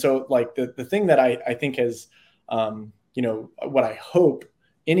 And so like the thing that I think is, what I hope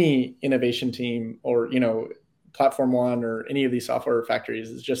any innovation team or, Platform One or any of these software factories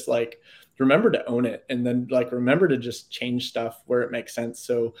is just like, remember to own it, and then like remember to just change stuff where it makes sense.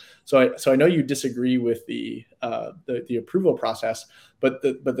 So I know you disagree with the approval process, but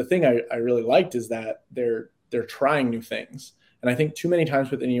the thing I really liked is that they're trying new things. And I think too many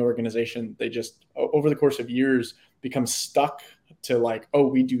times with any organization, they just over the course of years become stuck to like, oh,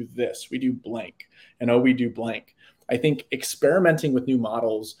 we do this, we do blank, and oh, we do blank. I think experimenting with new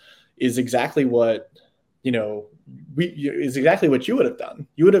models is exactly what is exactly what you would have done.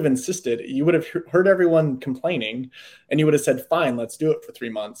 You would have insisted, you would have heard everyone complaining, and you would have said, fine, let's do it for 3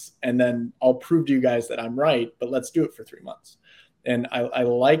 months. And then I'll prove to you guys that I'm right, but let's do it for 3 months. And I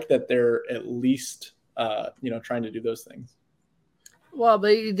like that they're at least, trying to do those things. Well,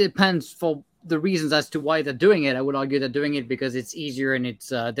 but it depends for the reasons as to why they're doing it. I would argue they're doing it because it's easier and it's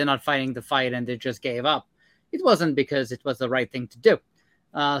they're not fighting the fight and they just gave up. It wasn't because it was the right thing to do.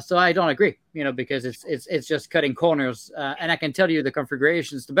 So I don't agree, because it's just cutting corners. And I can tell you the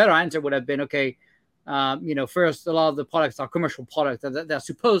configurations. The better answer would have been, okay, first, a lot of the products are commercial products. They're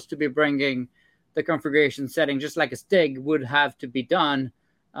supposed to be bringing the configuration setting, just like a STIG would have to be done,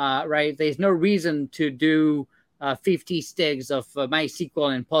 right? There's no reason to do 50 STIGs of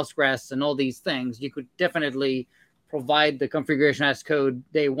MySQL and Postgres and all these things. You could definitely provide the configuration as code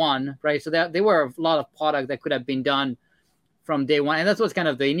day one, right? So there were a lot of product that could have been done from day one. And that's what's kind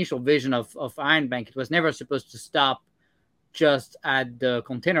of the initial vision of Iron Bank. It was never supposed to stop just at the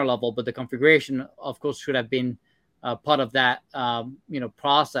container level, but the configuration, of course, should have been part of that,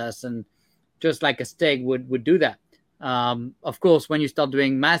 process. And just like a STIG would do that. Of course, when you start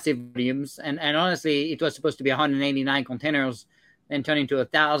doing massive volumes, and honestly, it was supposed to be 189 containers and turn into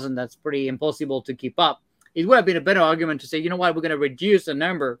 1,000. That's pretty impossible to keep up. It would have been a better argument to say, you know what, we're going to reduce the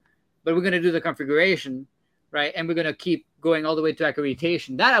number, but we're going to do the configuration, right? And we're going to keep going all the way to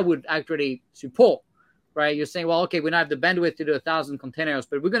accreditation. That I would actually support, right? You're saying, well, okay, we don't have the bandwidth to do 1,000 containers,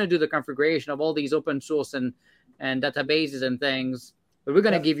 but we're going to do the configuration of all these open source and databases and things. But we're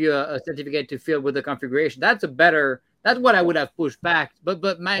going to give you a certificate to fill with the configuration. That's what I would have pushed back.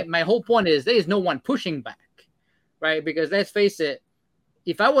 But my whole point is there is no one pushing back, right? Because let's face it,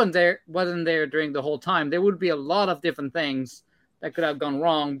 if I wasn't there during the whole time, there would be a lot of different things that could have gone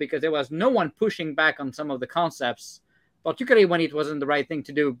wrong because there was no one pushing back on some of the concepts, particularly when it wasn't the right thing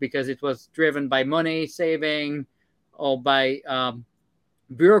to do because it was driven by money saving or by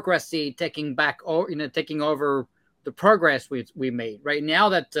bureaucracy taking over the progress we made. Right now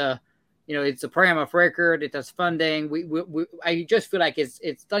that it's a program of record, it has funding. I just feel like it's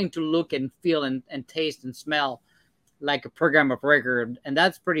starting to look and feel and taste and smell like a program of record, and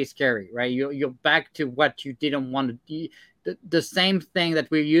that's pretty scary, right? You're back to what you didn't want to do. The same thing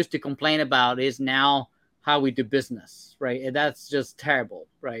that we used to complain about is now how we do business, right? And that's just terrible,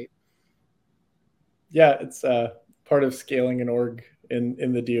 right? Yeah, it's part of scaling an org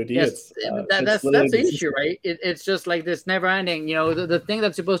in the DoD. Yes, that's the issue, right? It's just like this never ending. The thing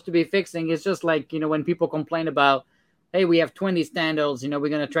that's supposed to be fixing is just like when people complain about, hey, we have 20 standards, we're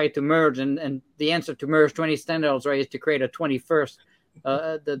going to try to merge, and the answer to merge 20 standards, right, is to create a 21st,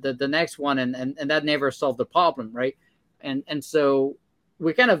 the next one, and that never solved the problem, right? And so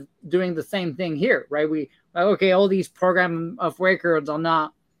we're kind of doing the same thing here, right? All these program of records are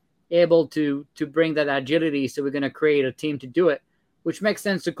not able to bring that agility, so we're going to create a team to do it, which makes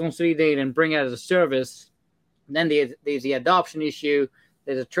sense to consolidate and bring out as a service. And then there's the adoption issue,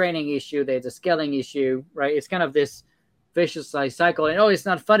 there's a training issue, there's a scaling issue, right? It's kind of this vicious cycle. And it's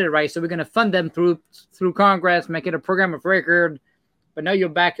not funded right, so we're going to fund them through Congress, make it a program of record. But now you're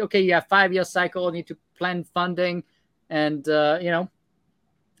back. Okay, you have 5-year cycle, you need to plan funding, and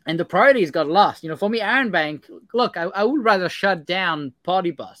and the priorities got lost. For me, Iron Bank, look, I would rather shut down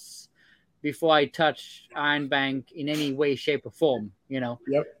Party Bus before I touch Iron Bank in any way, shape, or form. Yep.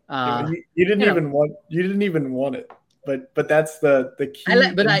 You didn't even want it, but that's the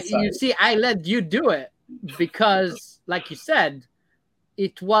key. I let you do it because, like you said,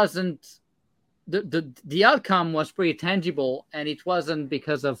 it wasn't the outcome was pretty tangible, and it wasn't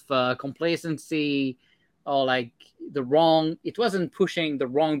because of complacency or it wasn't pushing the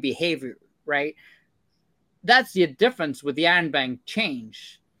wrong behavior, right? That's the difference with the Iron Bank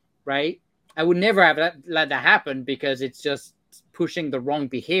change, right? I would never have let that happen because it's just pushing the wrong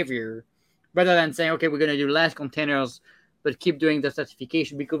behavior rather than saying, okay, we're going to do less containers, but keep doing the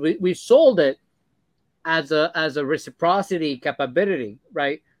certification because we sold it as a reciprocity capability,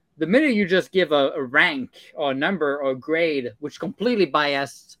 right? The minute you just give a rank or a number or a grade, which completely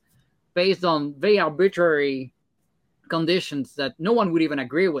biased based on very arbitrary conditions that no one would even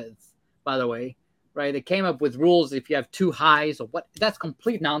agree with, by the way, right? They came up with rules if you have 2 highs or what. That's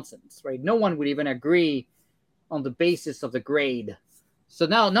complete nonsense, right? No one would even agree on the basis of the grade. So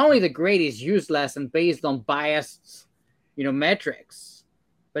now not only the grade is useless and based on biased, metrics,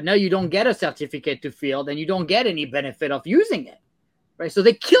 but now you don't get a certificate to field and you don't get any benefit of using it, right? So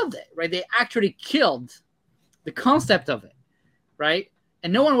they killed it, right? They actually killed the concept of it, right?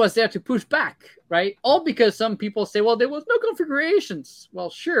 And no one was there to push back, right? All because some people say, well, there was no configurations.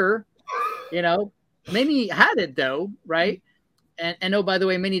 Well, sure, many had it though, right? And oh, by the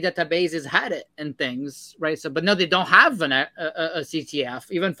way, many databases had it and things, right? So, but no, they don't have a CTF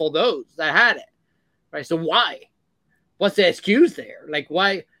even for those that had it, right? So why? What's the excuse there? Like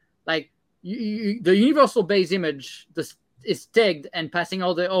why? Like the universal base image is tagged and passing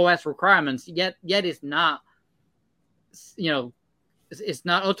all the OS requirements, yet it's not, it's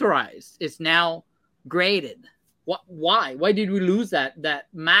not authorized. It's now graded. Why? Why did we lose that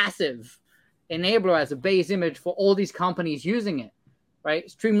massive enabler as a base image for all these companies using it, right?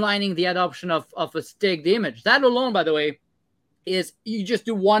 Streamlining the adoption of a stigged image. That alone, by the way, is you just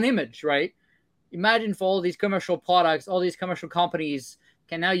do one image, right? Imagine for all these commercial products, all these commercial companies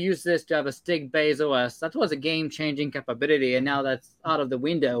can now use this to have a stigged base OS. That was a game-changing capability, and now that's out of the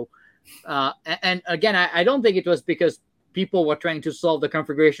window. And again, I don't think it was because people were trying to solve the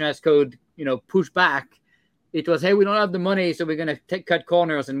configuration as code, push back. It was, hey, we don't have the money, so we're going to cut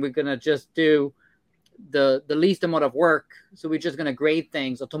corners, and we're going to just do the least amount of work. So we're just going to grade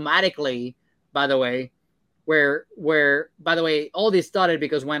things automatically, by the way, where by the way, all this started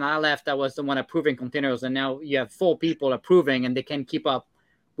because when I left, I was the one approving containers, and now you have 4 people approving, and they can keep up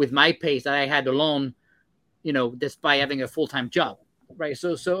with my pace that I had alone, despite having a full-time job, right?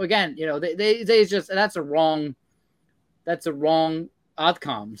 So again, they just, that's a wrong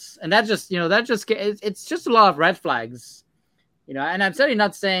outcomes, and it's just a lot of red flags, and I'm certainly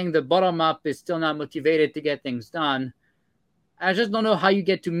not saying the bottom up is still not motivated to get things done. I just don't know how you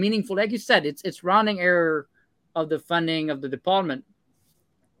get to meaningful, like you said, it's rounding error of the funding of the department,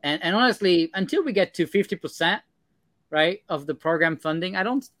 and honestly, until we get to 50%, right, of the program funding, I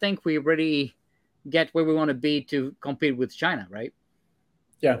don't think we really get where we want to be to compete with China, right?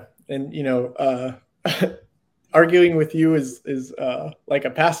 Yeah, and arguing with you is like a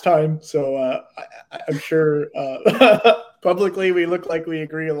pastime. So I'm sure publicly we look like we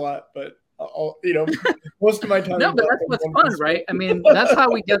agree a lot, but most of my time. No, but that's what's fun, right? I mean, that's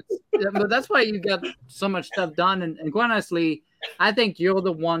how we get. That's why you get so much stuff done. And quite honestly, I think you're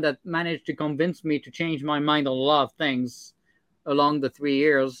the one that managed to convince me to change my mind on a lot of things along the 3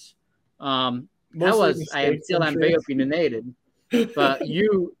 years. I'm very opinionated, but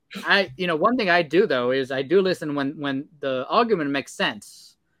one thing I do though is I do listen when the argument makes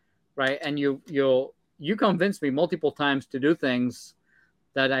sense, right? And you convince me multiple times to do things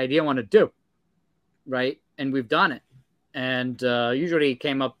that I didn't want to do, right? And we've done it, and usually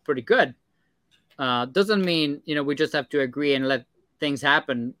came up pretty good. Doesn't mean we just have to agree and let things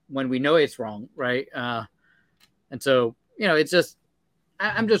happen when we know it's wrong, right? And so it's just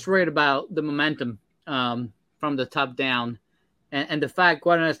I'm just worried about the momentum from the top down. And the fact,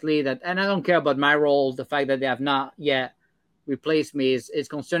 quite honestly, that, and I don't care about my role, the fact that they have not yet replaced me is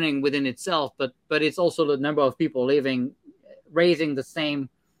concerning within itself, but it's also the number of people leaving, raising the same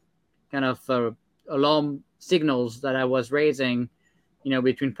kind of alarm signals that I was raising,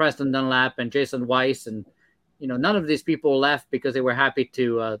 between Preston Dunlap and Jason Weiss. And, none of these people left because they were happy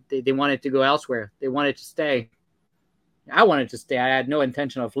to, they wanted to go elsewhere. They wanted to stay. I wanted to stay. I had no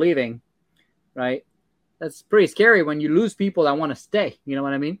intention of leaving, right? That's pretty scary when you lose people that want to stay. You know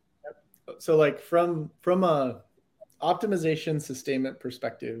what I mean? So like from a optimization sustainment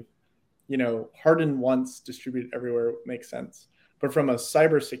perspective, harden once, distribute everywhere makes sense. But from a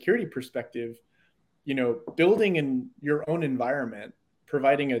cybersecurity perspective, building in your own environment,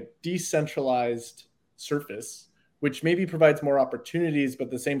 providing a decentralized surface, which maybe provides more opportunities, but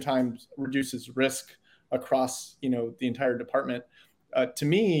at the same time reduces risk across, the entire department. To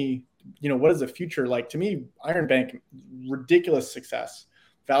me, what is the future like? To me, Iron Bank, ridiculous success,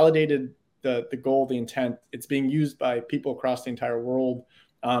 validated the goal, the intent. It's being used by people across the entire world.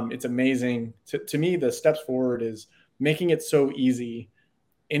 It's amazing. To me, the steps forward is making it so easy.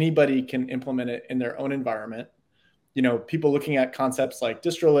 Anybody can implement it in their own environment. People looking at concepts like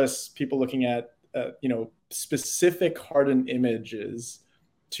distro lists, people looking at, specific hardened images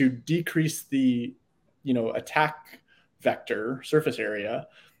to decrease the, attack vector surface area,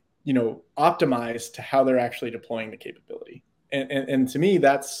 optimized to how they're actually deploying the capability. And to me,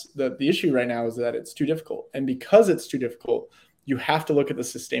 that's the issue right now, is that it's too difficult. And because it's too difficult, you have to look at the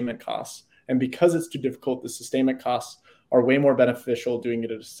sustainment costs. And because it's too difficult, the sustainment costs are way more beneficial doing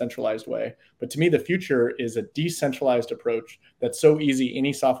it in a centralized way. But to me, the future is a decentralized approach that's so easy,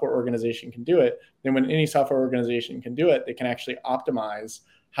 any software organization can do it. Then when any software organization can do it, they can actually optimize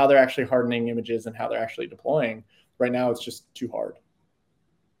how they're actually hardening images and how they're actually deploying. Right now, it's just too hard.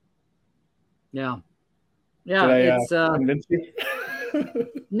 Yeah. It's convince you?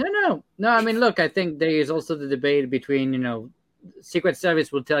 No. I mean, look, I think there is also the debate between, Secret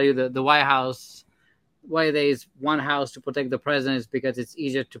Service will tell you the White House, why there is one house to protect the president is because it's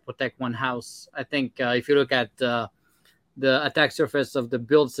easier to protect one house. I think if you look at the the attack surface of the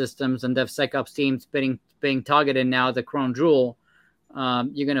build systems and DevSecOps teams being targeted now at the crown jewel,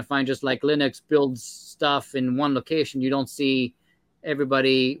 you're going to find just like Linux builds stuff in one location, you don't see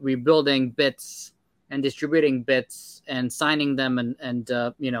everybody rebuilding bits and distributing bits and signing them and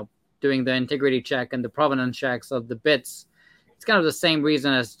doing the integrity check and the provenance checks of the bits. It's kind of the same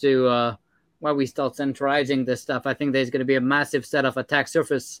reason as to why we start centralizing this stuff. I think there's going to be a massive set of attack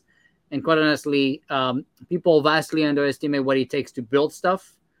surface. And quite honestly, people vastly underestimate what it takes to build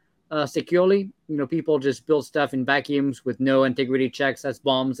stuff securely. People just build stuff in vacuums with no integrity checks as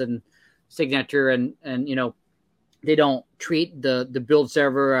bombs and signature, and they don't treat the build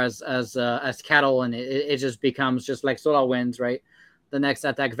server as cattle, and it just becomes just like SolarWinds, right? The next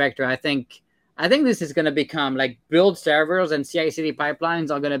attack vector. I think this is going to become like build servers and CI/CD pipelines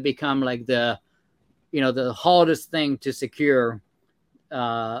are going to become like the hardest thing to secure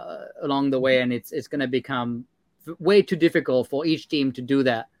along the way, and it's going to become way too difficult for each team to do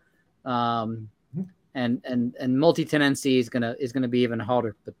that. And multi-tenancy is gonna be even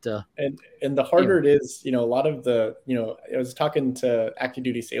harder. But and the harder it is, a lot of the, I was talking to Active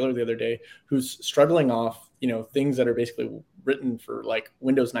Duty Sailor the other day, who's struggling off, things that are basically written for like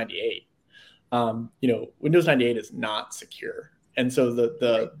Windows 98. Windows 98 is not secure, and so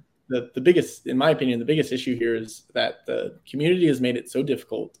the biggest, in my opinion, the biggest issue here is that the community has made it so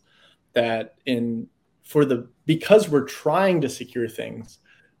difficult that because we're trying to secure things,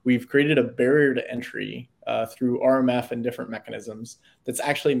 we've created a barrier to entry through RMF and different mechanisms that's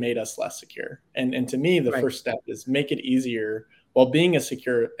actually made us less secure. And to me, the first step is make it easier while being as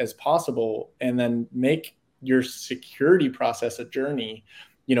secure as possible, and then make your security process a journey,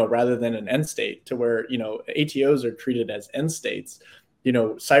 rather than an end state, to where, ATOs are treated as end states.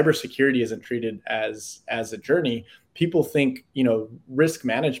 Cybersecurity isn't treated as a journey. People think, risk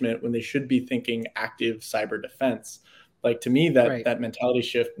management when they should be thinking active cyber defense. Like, to me, that mentality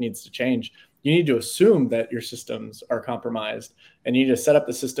shift needs to change. You need to assume that your systems are compromised, and you need to set up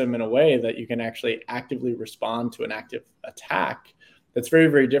the system in a way that you can actually actively respond to an active attack. That's very,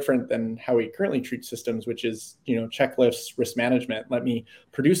 very different than how we currently treat systems, which is, checklists, risk management. Let me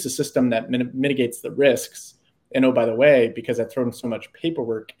produce a system that mitigates the risks. And oh, by the way, because I've thrown so much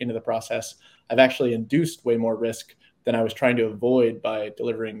paperwork into the process, I've actually induced way more risk than I was trying to avoid by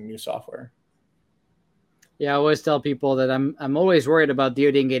delivering new software. Yeah, I always tell people that I'm always worried about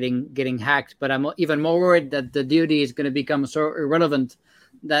DoD getting hacked, but I'm even more worried that the DoD is going to become so irrelevant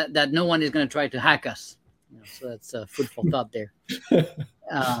that no one is going to try to hack us. So that's food for thought there.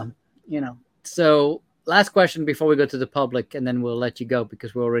 So last question before we go to the public, and then we'll let you go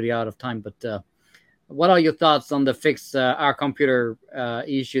because we're already out of time. But what are your thoughts on the fix our computer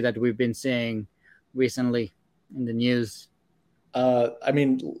issue that we've been seeing recently in the news?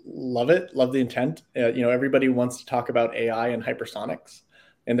 Love it. Love the intent. Everybody wants to talk about AI and hypersonics.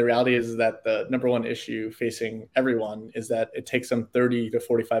 And the reality is that the number one issue facing everyone is that it takes them 30 to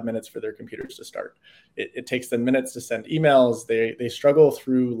 45 minutes for their computers to start. It takes them minutes to send emails. They struggle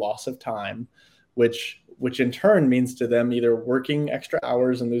through loss of time, which in turn means to them either working extra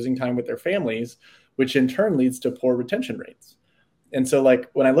hours and losing time with their families, which in turn leads to poor retention rates. And so, like,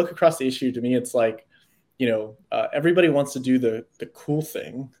 when I look across the issue, to me, it's like, everybody wants to do the cool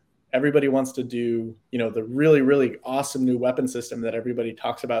thing. Everybody wants to do, the really, really awesome new weapon system that everybody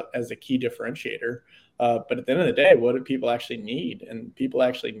talks about as a key differentiator. But at the end of the day, what do people actually need? And people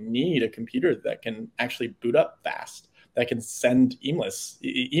actually need a computer that can actually boot up fast, that can send emails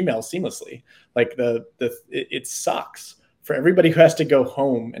seamlessly. Like it sucks for everybody who has to go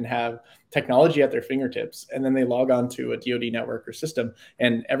home and have technology at their fingertips, and then they log on to a DoD network or system,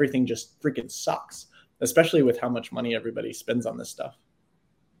 and everything just freaking sucks, especially with how much money everybody spends on this stuff.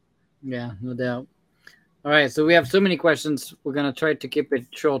 Yeah, no doubt. All right, so we have so many questions. We're going to try to keep it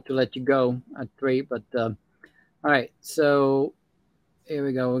short to let you go at 3. But all right, so here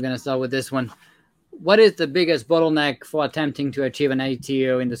we go. We're going to start with this one. What is the biggest bottleneck for attempting to achieve an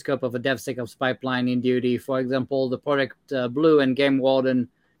ATO in the scope of a DevSecOps pipeline in DoD? For example, the Project Blue and Game Warden.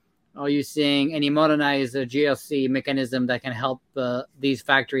 Are you seeing any modernized GRC mechanism that can help these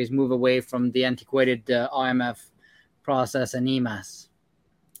factories move away from the antiquated RMF process and EMAS?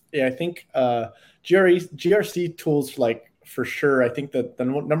 Yeah, I think GRC tools, like, for sure. I think that the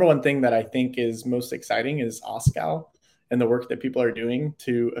number one thing that I think is most exciting is OSCAL and the work that people are doing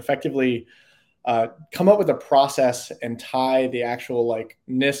to effectively come up with a process and tie the actual, like,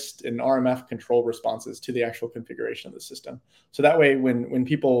 NIST and RMF control responses to the actual configuration of the system. So that way, when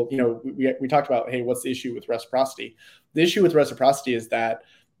people, we talked about, hey, what's the issue with reciprocity? The issue with reciprocity is that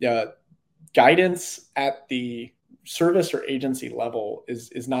guidance at the service or agency level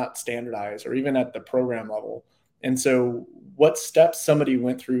is not standardized, or even at the program level. And so what steps somebody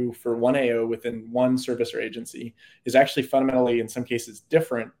went through for one AO within one service or agency is actually fundamentally, in some cases,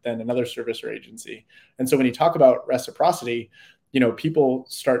 different than another service or agency. And so when you talk about reciprocity, people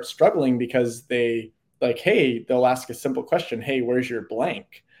start struggling because they like, hey, they'll ask a simple question, hey, where's your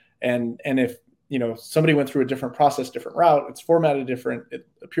blank? And if somebody went through a different process, different route, it's formatted different, it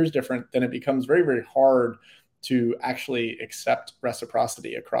appears different, then it becomes very, very hard to actually accept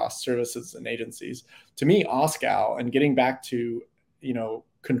reciprocity across services and agencies. To me, OSCAL and getting back to,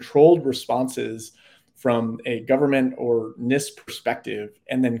 controlled responses from a government or NIST perspective,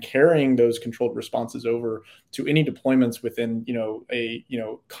 and then carrying those controlled responses over to any deployments within, a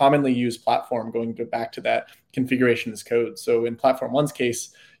commonly used platform, going back to that configuration as code. So in Platform One's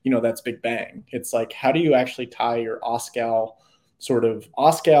case, that's Big Bang. It's like, how do you actually tie your OSCAL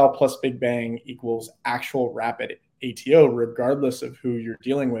plus Big Bang equals actual rapid ATO, regardless of who you're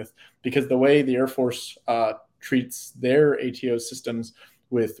dealing with? Because the way the Air Force treats their ATO systems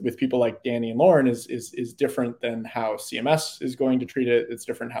with people like Danny and Lauren is different than how CMS is going to treat it. It's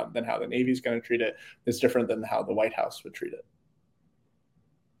different than how the Navy is going to treat it. It's different than how the White House would treat it.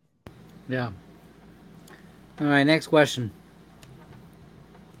 Yeah. All right, next question.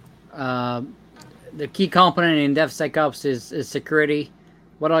 The key component in DevSecOps is security.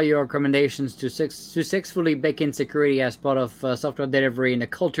 What are your recommendations to successfully bake in security as part of software delivery in a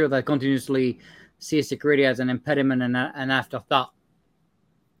culture that continuously sees security as an impediment and an afterthought?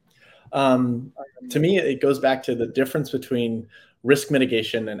 To me, it goes back to the difference between risk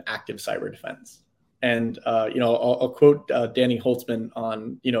mitigation and active cyber defense. And I'll quote Danny Holtzman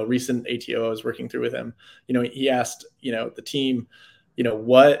on recent ATO I was working through with him. He asked the team,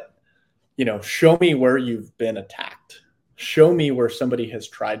 show me where you've been attacked. Show me where somebody has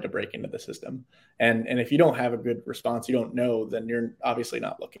tried to break into the system. And if you don't have a good response, you don't know, then you're obviously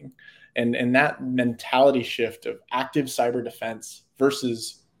not looking. And that mentality shift of active cyber defense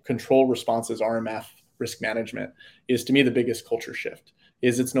versus control responses, RMF, risk management, is to me the biggest culture shift.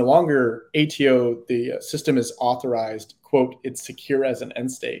 Is it's no longer ATO, the system is authorized, quote, it's secure as an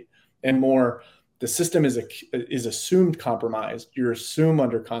end state, and more, the system is assumed compromised. You're assumed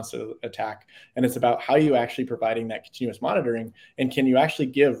under constant attack. And it's about how you actually providing that continuous monitoring. And can you actually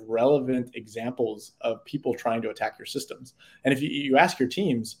give relevant examples of people trying to attack your systems? And if you ask your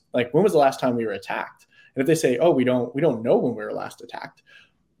teams, like, when was the last time we were attacked? And if they say, oh, we don't know when we were last attacked,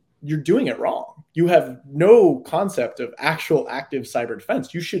 you're doing it wrong. You have no concept of actual active cyber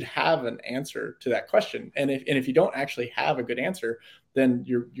defense. You should have an answer to that question. And if you don't actually have a good answer, then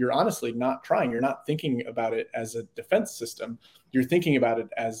you're honestly not trying. You're not thinking about it as a defense system. You're thinking about it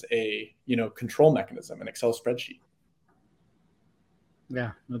as a control mechanism, an Excel spreadsheet.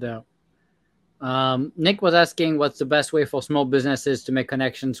 Yeah, no doubt. Nick was asking, what's the best way for small businesses to make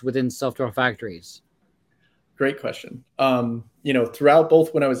connections within software factories? Great question. Throughout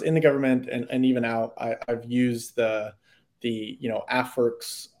both when I was in the government and even out, I've used the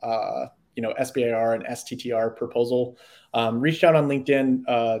AFWERX, SBIR and STTR proposal. Reached out on LinkedIn,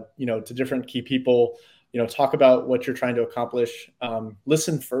 to different key people. Talk about what you're trying to accomplish.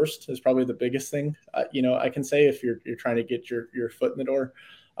 Listen first is probably the biggest thing. I can say, if you're trying to get your foot in the door,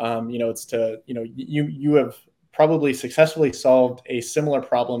 it's to you have probably successfully solved a similar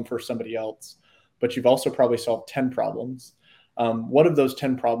problem for somebody else, but you've also probably solved 10 problems. What of those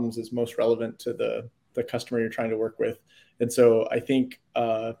 10 problems is most relevant to the customer you're trying to work with? And so I think,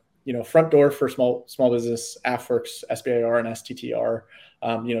 front door for small business, AFWERX, SBIR, and STTR,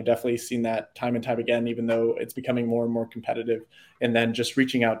 definitely seen that time and time again, even though it's becoming more and more competitive. And then just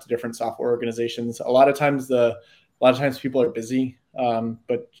reaching out to different software organizations. A lot of times people are busy,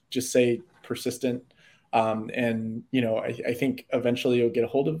 but just say persistent. I think eventually you'll get a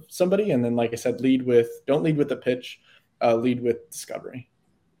hold of somebody. And then, like I said, don't lead with the pitch, lead with discovery.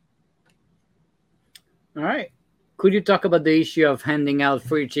 All right. Could you talk about the issue of handing out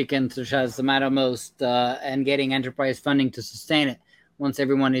free chicken, such as the Mattermost, and getting enterprise funding to sustain it once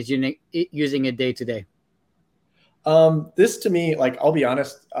everyone is using it day to day? This, to me, I'll be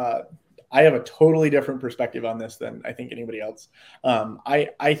honest, I have a totally different perspective on this than I think anybody else.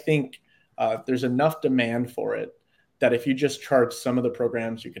 I think there's enough demand for it that if you just charge some of the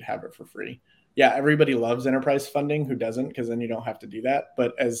programs, you could have it for free. Yeah, everybody loves enterprise funding. Who doesn't? Because then you don't have to do that.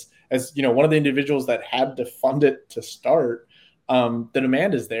 But as one of the individuals that had to fund it to start, the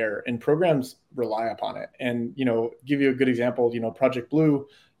demand is there, and programs rely upon it. And give you a good example. Project Blue.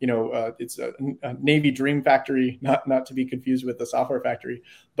 It's a Navy Dream Factory, not to be confused with the software factory.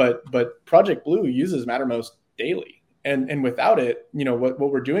 But Project Blue uses Mattermost daily. And without it, what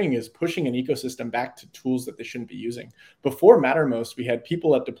we're doing is pushing an ecosystem back to tools that they shouldn't be using. Before Mattermost, we had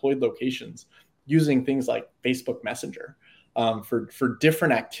people at deployed locations using things like Facebook Messenger for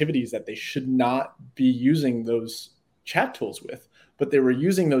different activities that they should not be using those chat tools with, but they were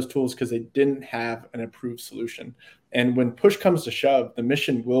using those tools because they didn't have an approved solution. And when push comes to shove, the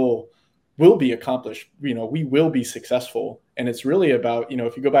mission will be accomplished. We will be successful. And it's really about,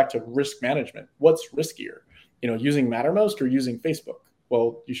 if you go back to risk management, what's riskier, using Mattermost or using Facebook?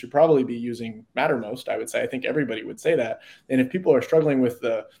 Well, you should probably be using Mattermost, I would say. I think everybody would say that. And if people are struggling with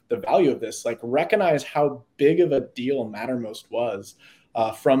the value of this, like, recognize how big of a deal Mattermost was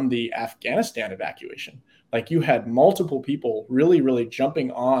from the Afghanistan evacuation. Like, you had multiple people really, really jumping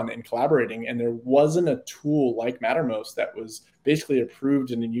on and collaborating, and there wasn't a tool like Mattermost that was basically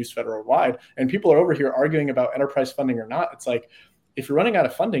approved and in use federal wide. And people are over here arguing about enterprise funding or not. It's like, if you're running out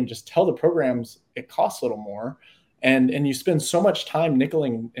of funding, just tell the programs it costs a little more. And you spend so much time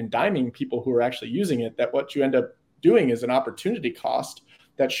nickeling and diming people who are actually using it that what you end up doing is an opportunity cost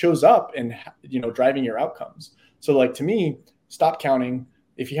that shows up in, driving your outcomes. So, like, to me, stop counting.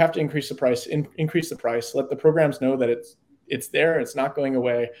 If you have to increase the price, increase the price. Let the programs know that it's there. It's not going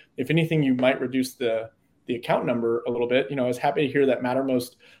away. If anything, you might reduce the account number a little bit. I was happy to hear that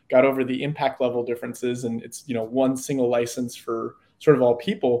Mattermost got over the impact level differences, and it's one single license for sort of all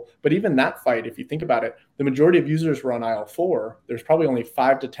people. But even that fight, if you think about it, the majority of users were on IL4. There's probably only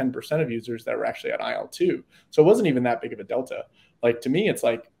 5 to 10% of users that were actually on IL2. So it wasn't even that big of a delta. Like, to me, it's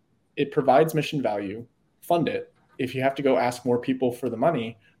like, it provides mission value, fund it. If you have to go ask more people for the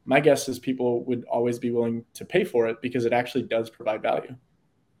money, my guess is people would always be willing to pay for it because it actually does provide value.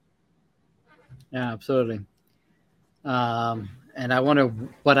 Yeah, absolutely. And I wonder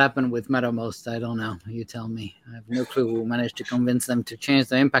what happened with Mattermost. I don't know. You tell me. I have no clue who managed to convince them to change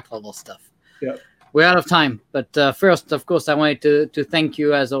the impact level stuff. Yeah. We're out of time. But first, of course, I wanted to thank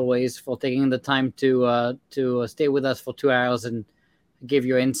you, as always, for taking the time to stay with us for 2 hours and give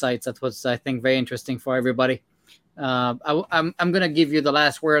your insights. That was, I think, very interesting for everybody. I'm going to give you the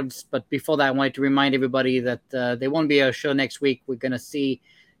last words. But before that, I wanted to remind everybody that there won't be a show next week. We're going to see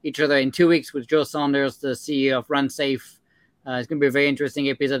each other in 2 weeks with Joe Saunders, the CEO of RunSafe. It's going to be a very interesting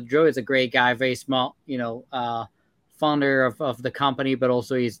episode. Joe is a great guy, very smart, founder of the company, but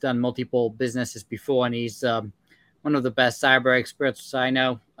also he's done multiple businesses before, and he's one of the best cyber experts I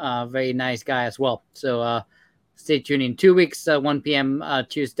know. Very nice guy as well. So stay tuned in 2 weeks, 1 p.m.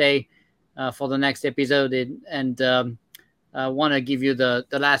 Tuesday for the next episode. And I want to give you the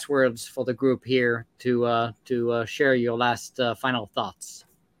last words for the group here to share your last final thoughts.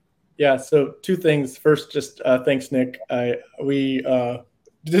 Yeah, so 2 things. First, just thanks, Nick. We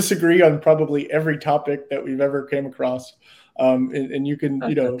disagree on probably every topic that we've ever came across, and you can,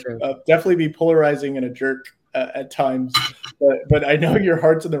 definitely be polarizing and a jerk at times, but I know your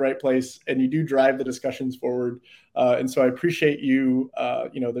heart's in the right place, and you do drive the discussions forward. And so I appreciate you.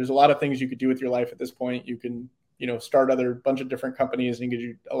 There's a lot of things you could do with your life at this point. You can, start other bunch of different companies and get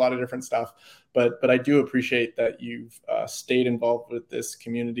you a lot of different stuff. But I do appreciate that you've stayed involved with this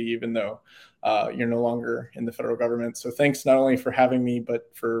community, even though you're no longer in the federal government. So thanks not only for having me, but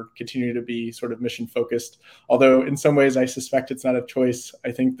for continuing to be sort of mission focused. Although in some ways I suspect it's not a choice.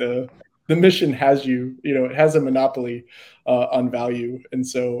 I think the mission has you, it has a monopoly on value. And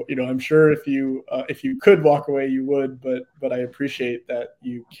so, I'm sure if you could walk away, you would, but I appreciate that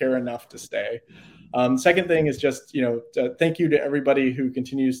you care enough to stay. Second thing is just, thank you to everybody who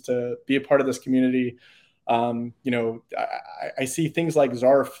continues to be a part of this community. I see things like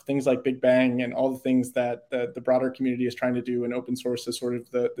Zarf, things like Big Bang, and all the things that the broader community is trying to do, and open source is sort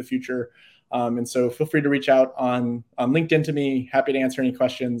of the future. And so feel free to reach out on LinkedIn to me. Happy to answer any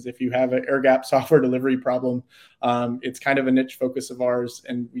questions. If you have an air gap software delivery problem, it's kind of a niche focus of ours,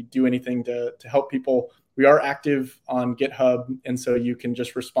 and we do anything to help people. We are active on GitHub, and so you can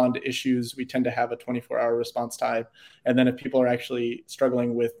just respond to issues. We tend to have a 24-hour response time. And then if people are actually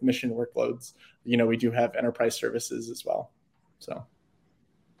struggling with mission workloads, we do have enterprise services as well. So.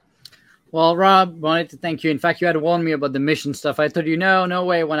 Well, Rob, wanted to thank you. In fact, you had warned me about the mission stuff. I told you, no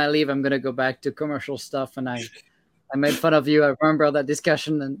way. When I leave, I'm going to go back to commercial stuff. And I made fun of you. I remember that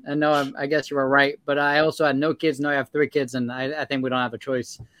discussion. And no, I guess you were right. But I also had no kids. Now I have 3 kids. And I think we don't have a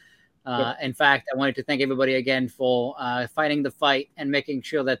choice. In fact, I wanted to thank everybody again for fighting the fight and making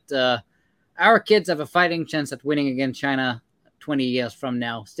sure that our kids have a fighting chance at winning against China 20 years from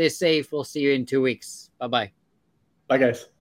now. Stay safe. We'll see you in 2 weeks. Bye-bye. Bye, guys.